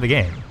 minutes into the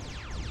game.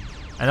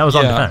 And that was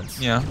on defense.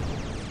 Yeah.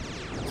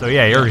 So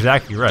yeah, you're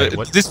exactly right.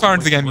 This far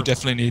into the game, you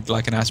definitely need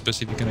like an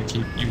Aspis if you're going to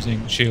keep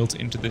using shields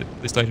into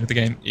this late into the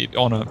game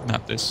on a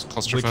map this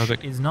claustrophobic.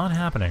 Which is not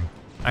happening.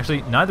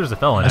 Actually, neither is a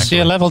Felon. I see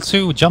a level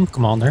 2 jump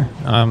commander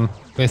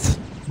with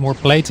more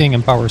plating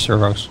and power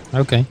servos.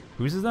 Okay.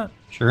 Whose is that?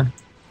 Sure.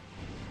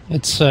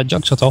 It's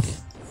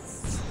Yogzototh.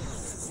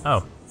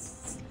 Oh.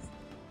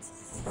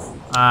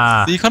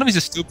 The economies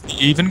are still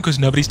pretty even because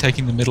nobody's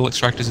taking the middle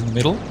extractors in the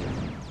middle,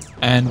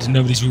 and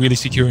nobody's really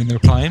securing their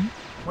claim.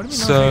 What do you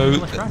mean so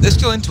they're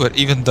still into it,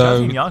 even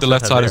though the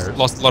left side has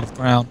lost a lot of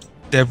ground.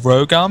 Their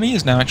rogue army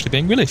is now actually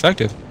being really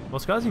effective. Well,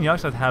 Skasi and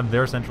Yogzototh have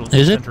their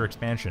center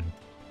expansion.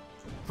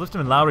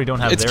 Flipstip and Lauri don't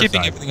have their side. It's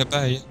keeping everything at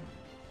bay.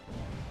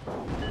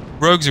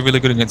 Rogues are really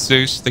good against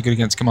Zeus. They're good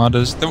against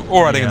commanders. They're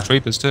alright against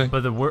Reapers too.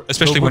 But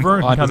especially when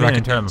Wyvern can come in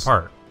and tear them games.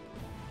 apart.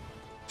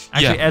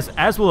 Actually,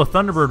 as will a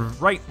Thunderbird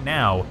right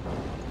now,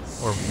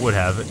 or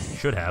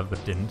should have,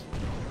 but didn't.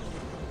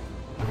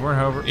 Wyvern,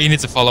 however, he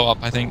needs a follow-up.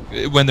 I think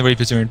when the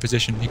Reapers are in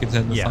position, he can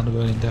send the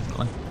Thunderbird in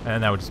definitely.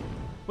 And that would just,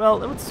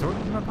 well, it would sort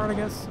of them apart, I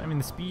guess. I mean,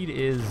 the speed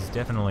is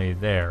definitely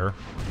there.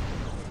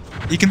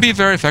 He can be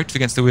very effective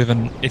against the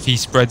Wyvern if he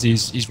spreads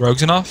his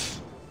rogues enough.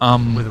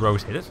 With the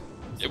rogues hit it?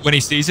 When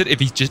he sees it, if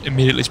he just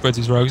immediately spreads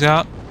his rogues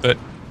out, but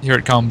here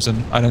it comes,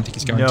 and I don't think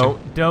he's going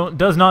to.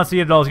 Does not see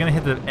it at all. He's going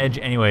to hit the edge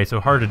anyway, so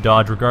hard to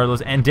dodge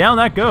regardless. And down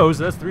that goes.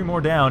 That's 3 more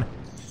down.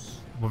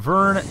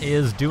 Wyvern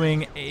is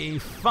doing a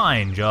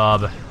fine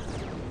job.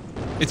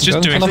 It's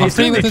just doing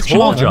a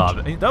troll job.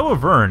 I mean, that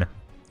Wyvern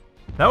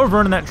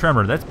and that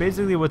Tremor, that's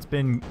basically what's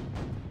been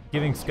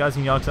giving Skasi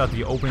and Yogzototh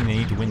the opening they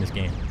need to win this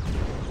game.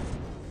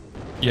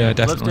 Yeah,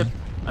 definitely. Flipstip,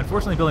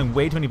 unfortunately, building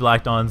way too many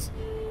Black Dawns.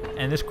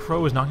 And this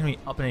Crow is not going to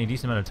be up in any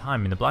decent amount of time.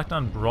 I mean, the Black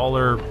Dawn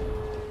Brawler,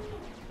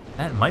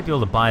 that might be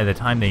able to buy the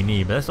time they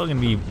need, but that's still going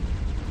to be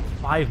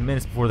 5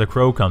 minutes before the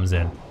Crow comes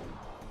in.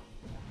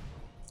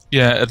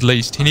 Yeah, at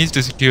least. He needs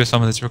to secure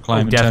some of this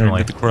reclaim and turn it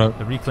into the Crow.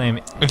 The reclaim.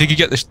 If he could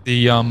get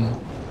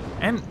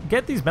and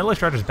get these metal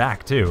extractors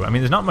back, too. I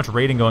mean, there's not much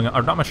raiding going on,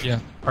 or not much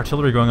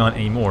artillery going on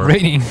anymore.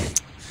 Raiding?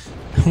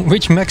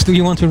 Which mechs do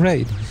you want to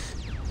raid?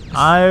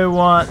 I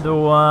want the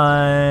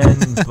one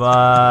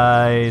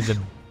by the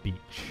beach.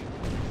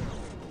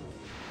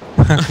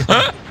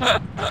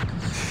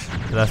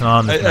 That's not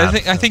on the map,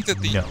 I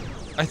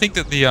think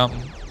that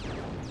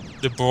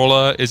the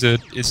Brawler is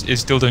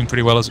still doing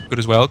pretty well, good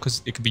as well,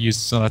 because it can be used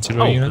as an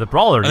artillery unit. The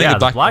Brawler,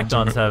 the Black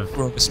Dawns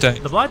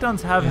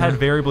have had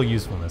variable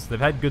usefulness. They've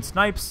had good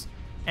snipes,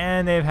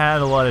 and they've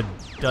had a lot of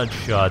dud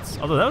shots.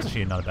 Although that was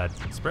actually not a bad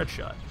spread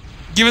shot.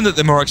 Given that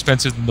they're more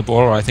expensive than the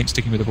Brawler, I think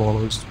sticking with the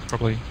Brawler is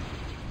probably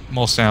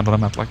more sound on a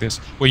map like this,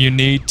 where you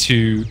need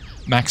to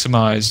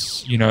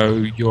maximize,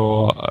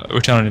 your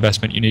return on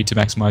investment. You need to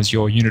maximize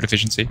your unit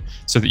efficiency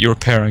so that you're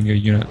repairing your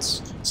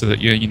units, so that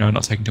you're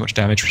not taking too much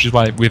damage. Which is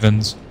why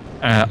Wyverns,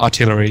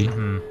 artillery,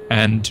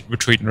 and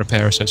retreat and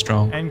repair are so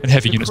strong. And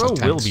heavy units like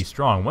tanks will be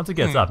strong once it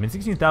gets up. I mean,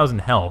 16,000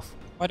 health.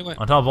 By the way,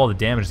 on top of all the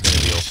damage it's going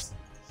to deal.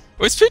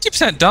 Well, it's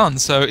 50% done.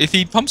 So if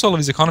he pumps all of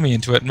his economy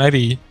into it,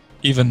 maybe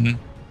even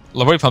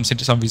Lauri pumps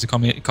into some of his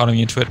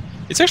economy into it,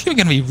 it's actually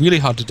going to be really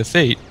hard to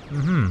defeat.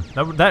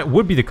 That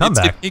would be the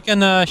comeback. He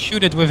can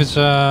shoot it with his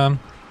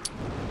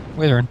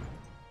Wyvern.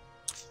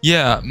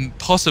 Yeah,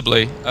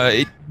 possibly.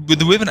 With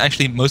the Wyvern,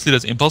 actually mostly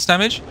does impulse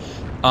damage.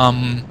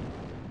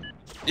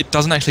 It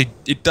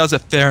does a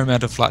fair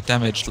amount of flat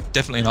damage,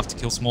 definitely enough to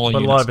kill smaller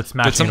units. But a lot of it's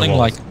smashing. But something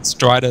like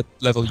Strider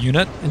level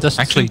unit, it does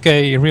actually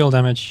 2k real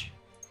damage.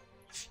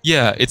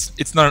 Yeah,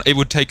 it's not. It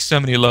would take so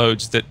many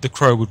loads that the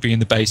Crow would be in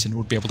the base and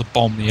would be able to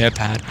bomb the air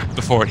pad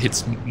before it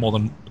hits more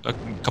than a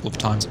couple of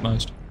times at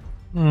most.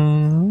 I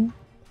mean,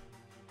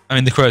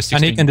 the Crow is 16.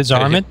 And he can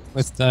disarm it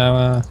with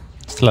the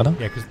Stiletto.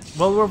 Yeah, because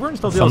Wyvern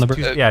still deals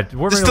Wyvern deals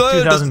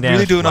 2,000 damage.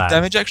 Really do enough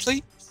damage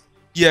actually.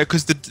 Yeah,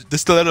 because the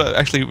Stiletto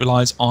actually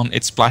relies on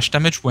its splash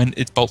damage. When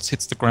its bolts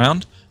hits the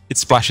ground, it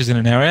splashes in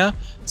an area.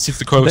 Since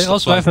the Crow they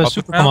also have a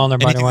super commander,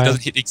 by the way.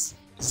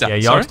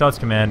 Yogzototh's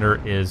commander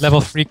is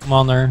level 3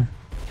 commander.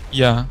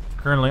 Yeah.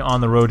 Currently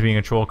on the road to being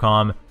a troll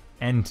comm,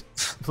 and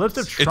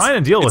Flipstip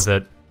trying to deal with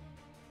it.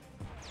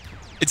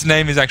 Its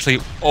name is actually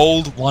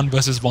Old 1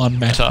 versus 1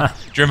 meta.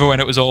 Do you remember when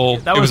it was all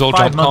that was all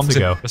 5 months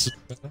ago?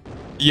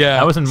 Yeah.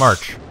 That was in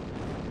March.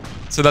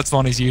 So that's the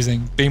one he's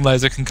using. Beam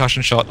laser,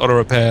 concussion shot, auto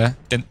repair,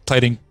 then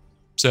plating,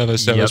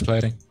 servos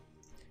plating.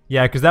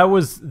 Yeah, because that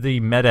was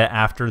the meta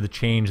after the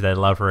change that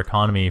allowed for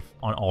economy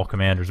on all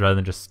commanders rather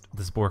than just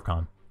the Spore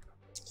comm.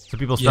 So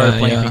people started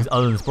playing things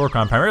other than Spore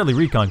comm, primarily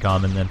Recon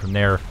comm, and then from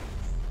there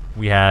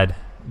we had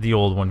the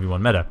old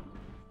 1v1 meta.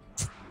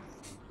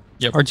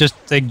 Yep. Or just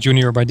take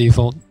junior by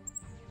default.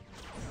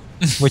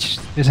 Which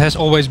has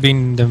always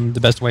been the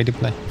best way to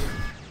play.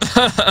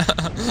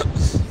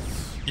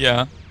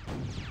 Yeah.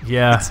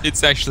 Yeah.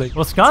 It's actually...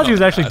 Well, Skasi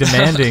was actually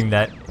demanding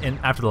that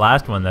after the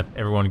last one that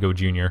everyone go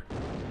junior.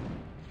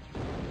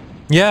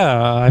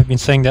 Yeah, I've been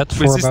saying that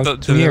for Was this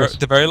about 2 years.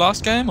 the very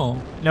last game,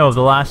 or...? No,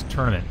 the last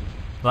tournament.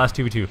 The last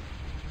 2v2.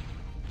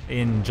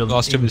 In July.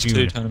 Last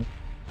 2v2 tournament.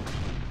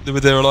 Were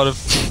there a lot of...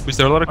 Was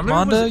there a lot of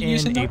commander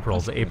using in April.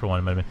 The April one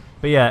it might have been.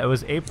 But yeah, it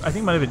was April. I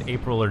think it might have been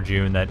April or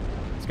June that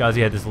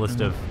Skasi had this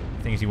list of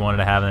things he wanted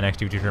to have in the next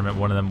 2v2 tournament.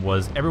 One of them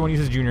was everyone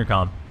uses junior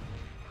comp.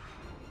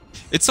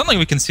 It's something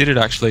we considered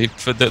actually.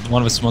 For the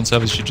one of us on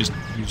servers should just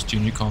use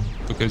junior comp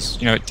because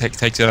it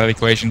takes it out of the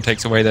equation,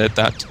 takes away that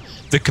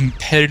the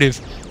competitive.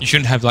 You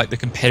shouldn't have like the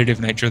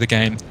competitive nature of the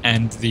game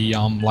and the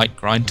like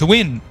grind to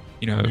win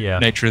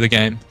nature of the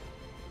game.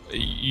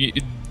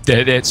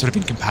 They're sort of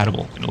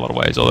incompatible in a lot of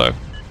ways. Although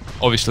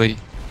obviously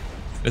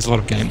there's a lot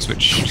of games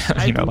which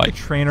like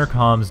trainer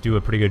comms do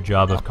a pretty good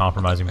job of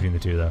compromising between the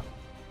two though.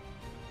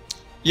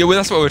 Yeah, well,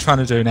 that's what we're trying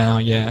to do now.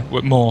 Yeah,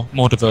 with more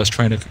diverse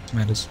trainer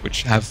commanders,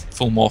 which have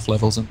full morph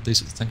levels and these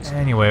sorts of things.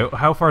 Anyway,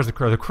 how far is the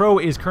Crow? The Crow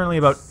is currently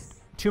about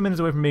 2 minutes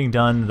away from being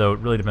done, though it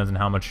really depends on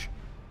how much.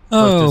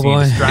 Oh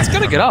boy, it's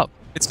gonna get up.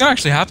 It's gonna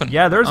actually happen.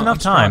 Yeah, there's enough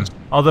time.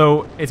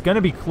 Although it's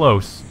gonna be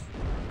close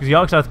because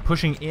Yogzototh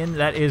pushing in.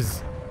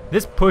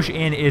 This push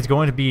in is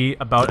going to be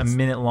about a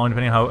minute long,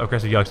 depending on how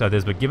aggressive Yogzototh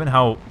is. But given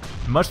how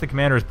much the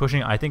commander is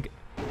pushing, I think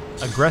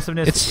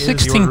aggressiveness. It's is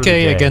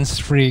 16k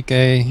against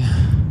 3k.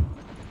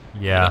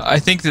 Yeah, I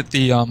think that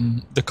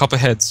the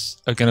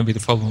copperheads are going to be the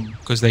problem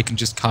because they can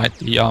just kite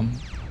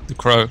the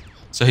Crow.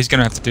 So he's going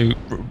to have to do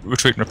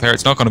retreat and repair.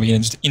 It's not going to be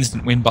an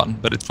instant win button,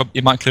 but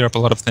it might clear up a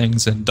lot of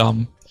things and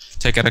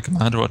take out a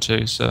commander or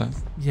two. So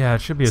yeah,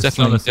 it should be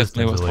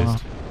definitely worthwhile.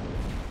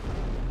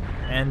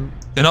 And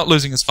they're not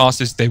losing as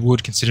fast as they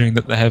would, considering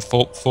that they have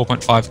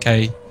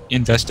 4.5k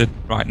invested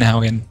right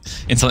now in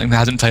something that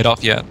hasn't paid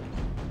off yet.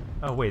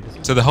 Oh wait,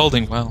 so they're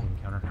holding well.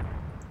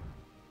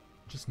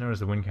 Just noticed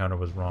the win counter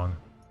was wrong.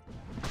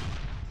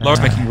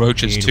 Lauri's making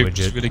roaches too, which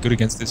is really good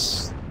against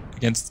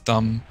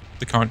the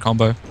current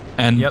combo.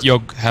 And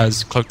Yog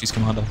has cloaked his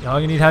commander.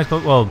 All you need has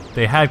well,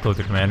 they had cloaked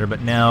their commander,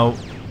 but now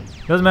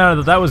doesn't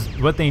matter that was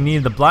what they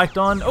needed. The Black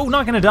Dawn,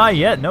 not gonna die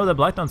yet. No, the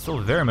Black Dawn's still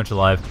very much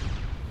alive.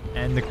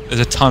 And there's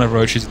a ton of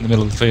roaches in the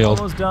middle of the field.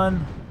 Almost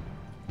done.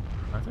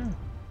 Are there?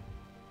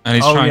 And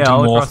he's trying to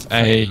morph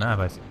a. Map,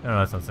 no,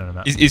 that's not center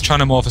map. He's trying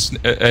to morph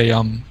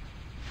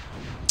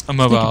a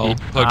mobile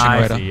cloak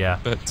generator. See, yeah.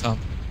 But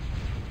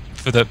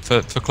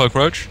for Cloak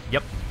Roach.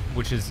 Yep.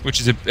 Which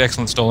is an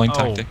excellent stalling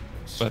tactic.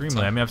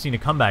 Extremely. I mean, I've seen a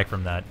comeback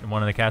from that in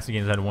one of the casting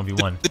games. Had a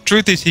 1v1. The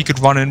truth is, he could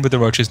run in with the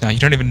roaches now. You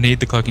don't even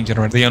need the cloaking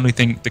generator.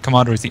 The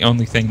commander is the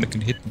only thing that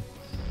can hit him.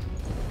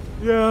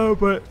 Yeah,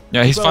 but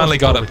yeah, he's finally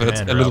got it, but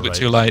it's a little bit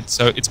too late.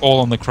 So it's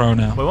all on the Crow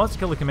now. But he wants to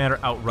kill the commander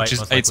outright, which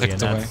is 8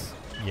 seconds away.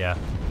 Yeah,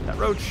 that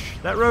roach.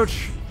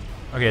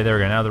 Okay, there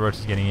we go. Now the roach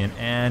is getting in,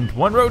 and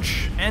 1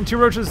 roach and 2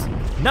 roaches.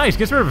 Nice.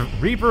 Gets rid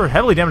of Reaper.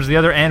 Heavily damages the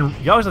other, and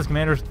Yogzototh's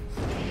commander.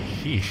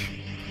 Sheesh.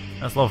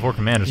 That's level 4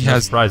 commander. So no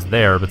surprise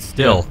there, but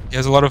still. Yeah, he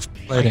has a lot of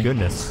plating. My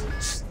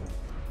goodness.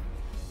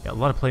 Yeah, a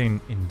lot of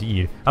plating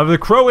indeed. However, the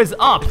Crow is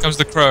up. Here comes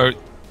the Crow.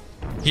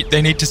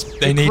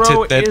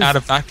 They're out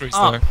of factories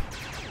though.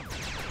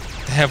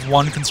 They have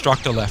 1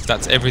 constructor left.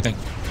 That's everything.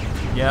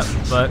 Yeah,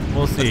 but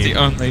we'll see.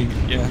 That's the only,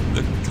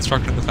 the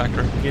constructor in the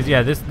factory. Because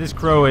yeah, this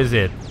Crow is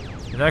it.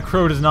 If that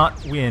Crow does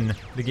not win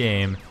the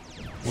game,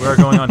 we are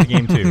going on to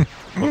game 2.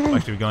 Well,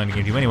 actually, we're going to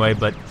game 2 anyway,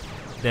 but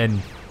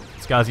then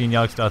Skasi and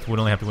Yogzototh would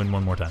only have to win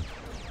 1 more time.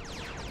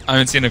 I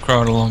haven't seen a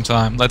Crow in a long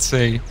time. Let's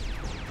see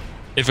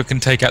if it can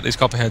take out these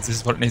copperheads. This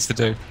is what it needs to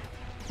do.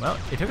 Well,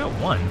 it took out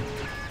 1.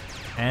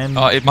 And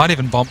it might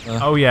even bomb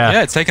the... Oh, yeah.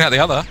 Yeah, it's taking out the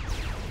other.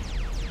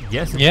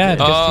 Yes, yeah.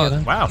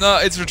 Wow. No,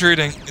 it's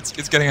retreating.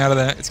 It's getting out of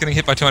there. It's getting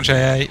hit by too much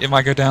AA. It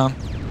might go down.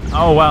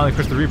 Oh wow! Of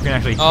course, the Reaper can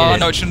actually hit it. Oh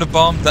no, it shouldn't have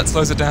bombed. That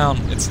slows it down.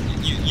 It's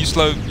you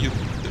slow you.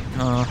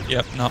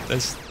 Yep. No,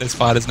 there's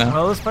fighters now.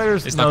 Well, those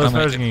fighters are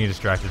going to get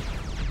distracted.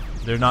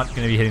 They're not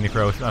going to be hitting the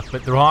Crow stuff,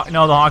 but the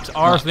Hawks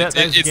are. So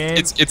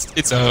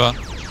it's over.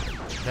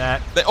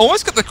 They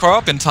almost got the Crow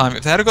up in time.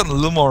 If they had gotten a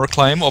little more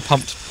reclaim or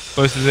pumped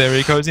both of their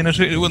ecos in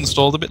it would have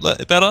stalled a bit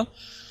better.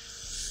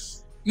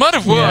 Might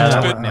have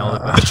worked, but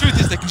the truth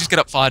is they can just get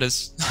up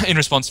fighters in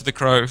response to the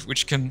Crow,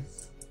 which can,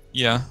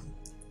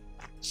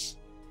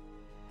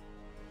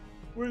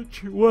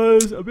 Which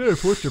was a bit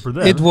unfortunate for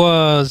them. It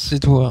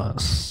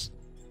was.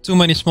 Too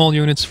many small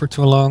units for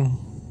too long.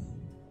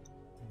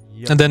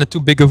 Yep. And then a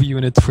too big of a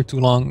unit for too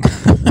long.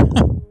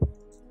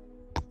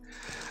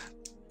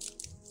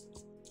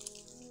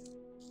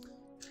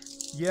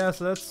 Yeah,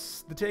 so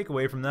that's the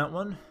takeaway from that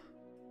one.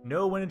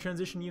 No win in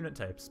transition unit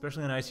types,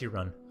 especially on IC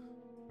run,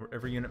 where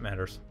every unit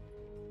matters.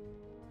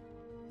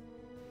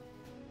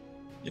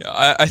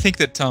 Yeah, I think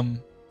that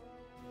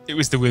it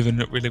was the Wyvern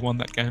that really won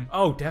that game.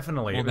 Oh,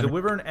 definitely. It was the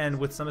Wyvern and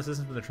with some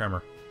assistance from the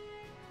Tremor.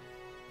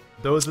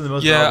 Those are the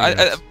most relevant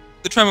units.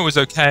 the tremor was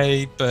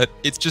okay, but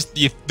it's just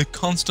the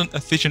constant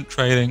efficient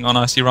trading on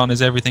IC Run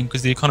is everything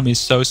because the economy is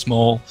so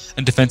small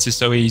and defense is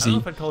so easy. I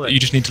don't know if I'd call that you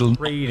just need to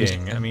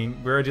trading. I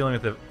mean, we're dealing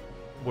with a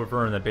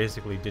Wyvern that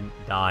basically didn't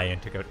die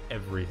and took out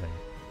everything.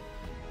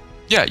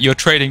 Yeah, you're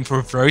trading for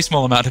a very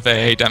small amount of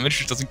AA damage,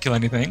 which doesn't kill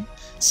anything,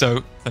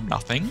 so for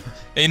nothing,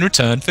 in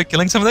return for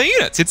killing some of their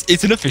units.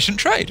 It's an efficient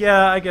trade.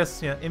 Yeah, I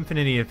guess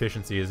infinity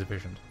efficiency is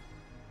efficient.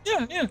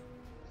 Yeah, yeah.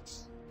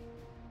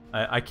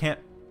 I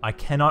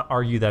cannot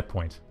argue that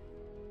point.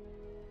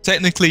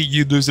 Technically,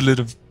 you lose a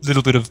little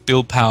bit of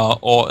build power,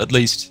 or at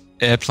least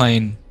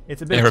airplane.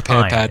 It's a bit air of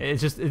repair time. pad.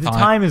 It's just the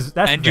time is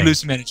that's and the you thing. lose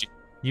some energy.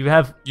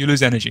 You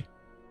lose energy.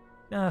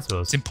 Yeah, I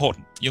suppose It's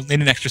important. You'll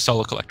need an extra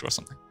solar collector or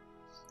something.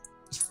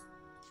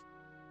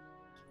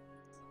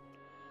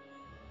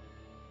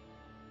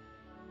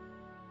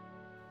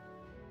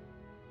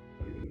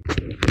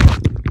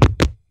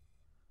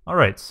 All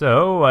right,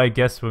 so I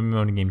guess we'll move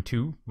on to game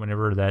 2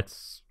 whenever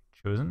that's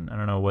chosen. I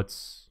don't know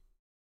what's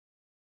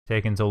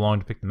taking so long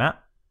to pick the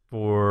map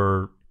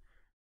for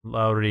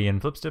Lauri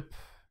and Flipstip,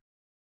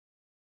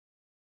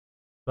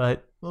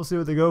 but we'll see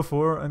what they go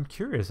for. I'm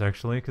curious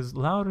actually, because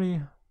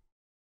Lauri,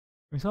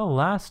 we saw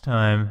last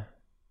time.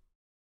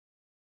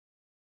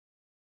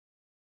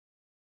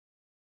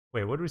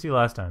 Wait, what did we see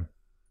last time?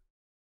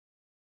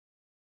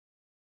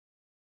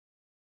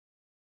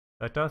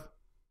 Saktoth?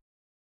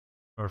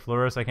 Or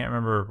Floris? I can't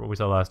remember what we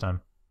saw last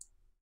time.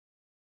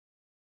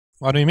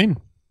 What do you mean?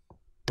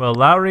 Well,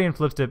 Lauri and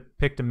Flipstip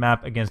picked a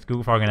map against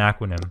GoogleFrog and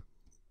Aquanim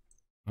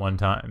one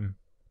time.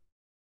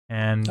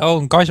 And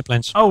Oh, Geyser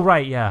planes. oh,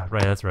 right, yeah,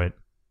 right, that's right.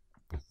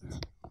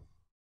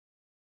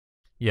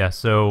 Yeah,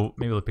 so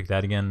maybe we'll pick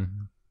that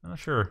again. I'm not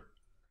sure.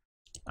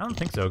 I don't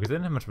think so, because they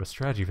didn't have much of a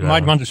strategy for that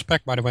Might one. want to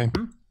spec, by the way.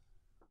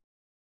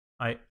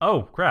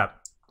 Oh,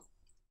 crap.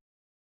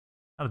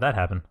 How did that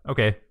happen?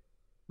 Okay.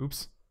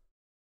 Oops.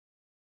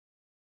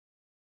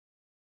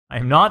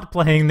 I'm not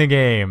playing the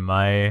game.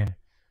 I'm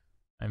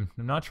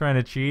not trying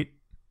to cheat.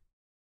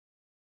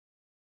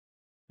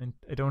 And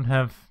I don't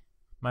have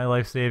my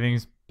life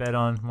savings bet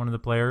on one of the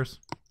players.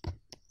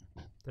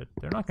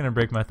 They're not going to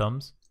break my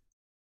thumbs.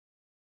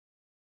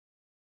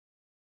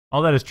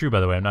 All that is true, by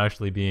the way. I'm not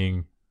actually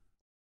being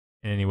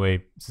in any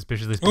way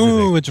suspiciously specific.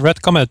 Ooh, it's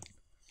Red Comet.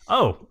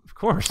 Oh, of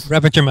course.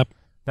 Ravager map.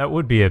 That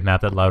would be a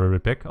map that Lauri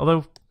would pick.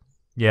 Although,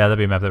 yeah, that'd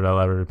be a map that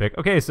Lauri would pick.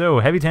 Okay, so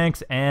heavy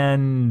tanks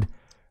and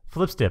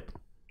Flipstip.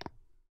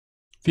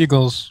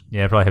 Vehicles.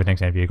 Yeah, probably heavy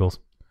tanks and vehicles.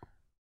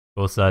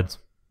 Both sides.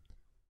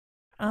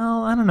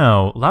 Oh, I don't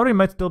know. Lauri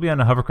might still be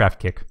on a hovercraft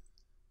kick.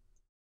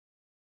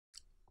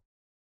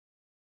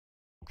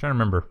 I'm trying to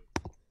remember.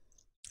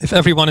 If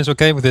everyone is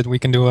okay with it, we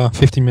can do a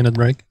 15-minute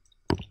break.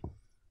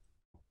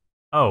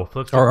 Oh,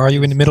 Flipstip. Or are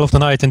you in the middle of the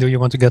night and do you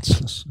want to get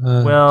to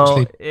Well,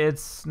 sleep?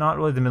 it's not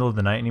really the middle of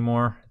the night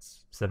anymore.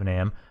 It's 7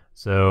 a.m.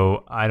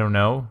 So, I don't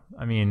know.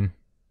 I mean...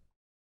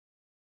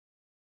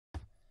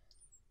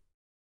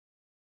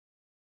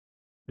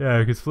 Yeah,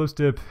 because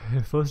Flipstip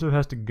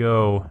has to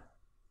go.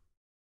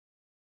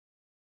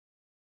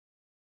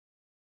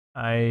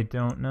 I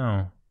don't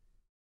know.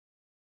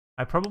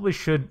 I probably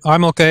should...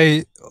 I'm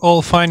okay,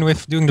 all fine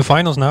with doing the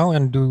finals now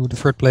and do the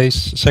third place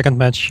second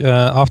match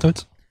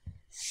afterwards.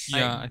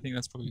 Yeah, I think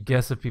that's probably I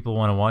guess if people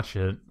want to watch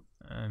it,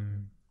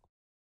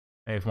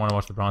 if you want to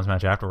watch the bronze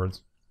match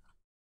afterwards.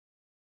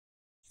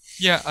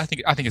 Yeah, I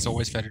think it's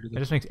always fair to do It that.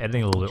 just makes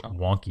editing a little bit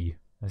wonky.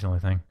 That's the only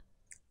thing.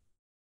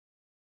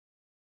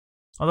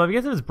 Although I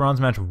guess if it's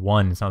bronze match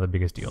 1, it's not the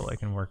biggest deal. I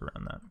can work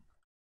around that.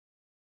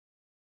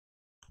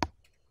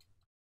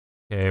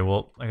 Okay,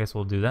 well, I guess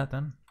we'll do that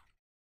then.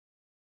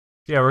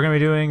 So yeah, we're going to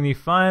be doing the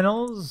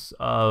finals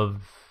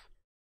of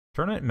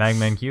tournament.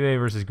 Magman QA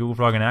versus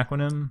GoogleFrog and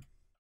Aquanim.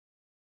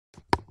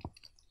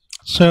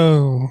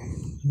 So,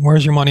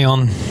 where's your money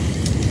on?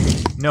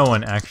 No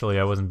one, actually.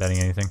 I wasn't betting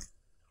anything.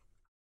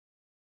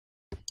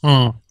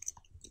 I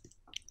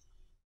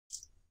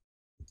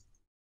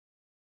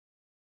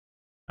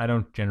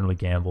don't generally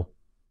gamble.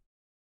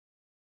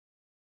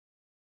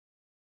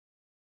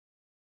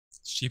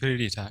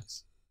 Stupidity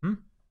tax. Hmm?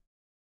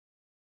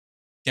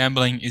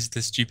 Gambling is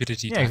the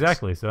stupidity Yeah, tax.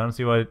 exactly. So I don't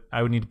see why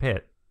I would need to pay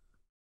it.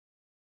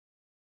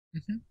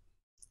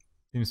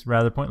 Seems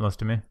rather pointless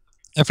to me.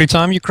 Every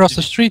time you cross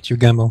the street, you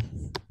gamble.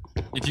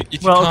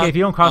 If Well, you okay, if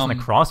you don't cross in the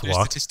there's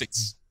crosswalk.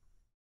 statistics.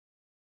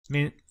 I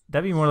mean,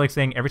 that'd be more like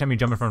saying every time you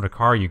jump in front of a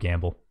car, you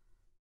gamble.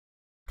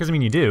 Because, I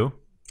mean, you do.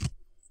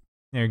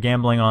 You're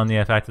gambling on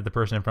the fact that the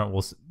person in front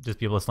will just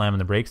be able to slam on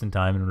the brakes in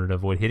time in order to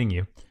avoid hitting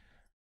you.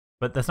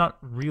 But that's not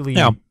really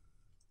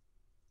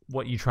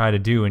what you try to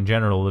do in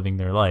general living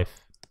their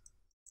life.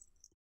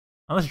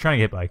 Unless you're trying to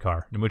get hit by a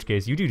car, in which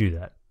case you do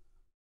that.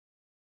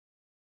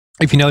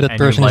 If you know that And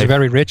your person is life-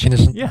 very rich and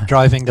isn't Yeah.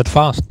 driving that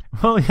fast.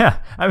 Well,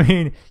 yeah. I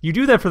mean, you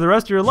do that for the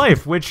rest of your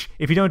life, which,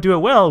 if you don't do it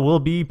well, will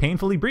be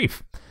painfully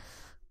brief.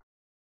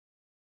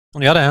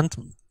 On the other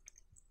hand,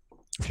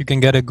 if you can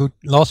get a good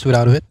lawsuit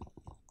out of it,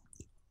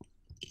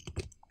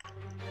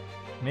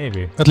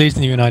 Maybe. at least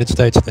in the United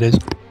States, that is.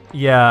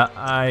 Yeah,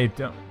 I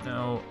don't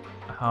know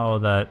how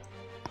that...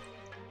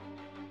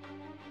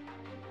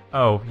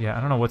 Oh, yeah,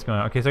 I don't know what's going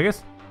on. Okay, so I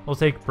guess we'll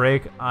take a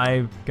break.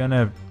 I'm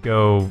gonna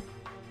go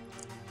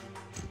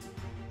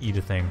eat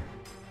a thing.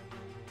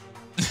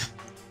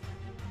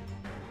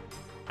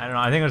 I don't know.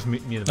 I think I'll just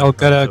mute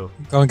the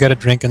Go and get a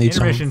drink and eat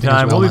some. Intermission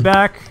time. We'll be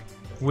back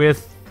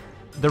with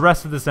the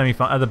rest of the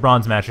the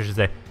bronze match, I should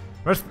say.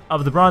 Rest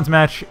of the bronze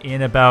match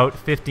in about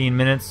 15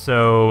 minutes,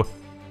 so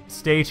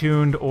stay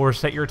tuned or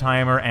set your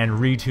timer and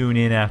retune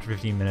in after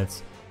 15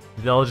 minutes.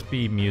 There'll just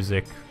be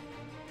music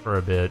for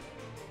a bit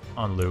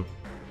on loop.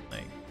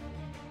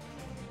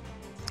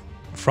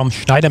 From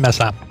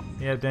Schneidermesser.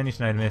 Yeah, Danny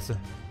Schneidermesser.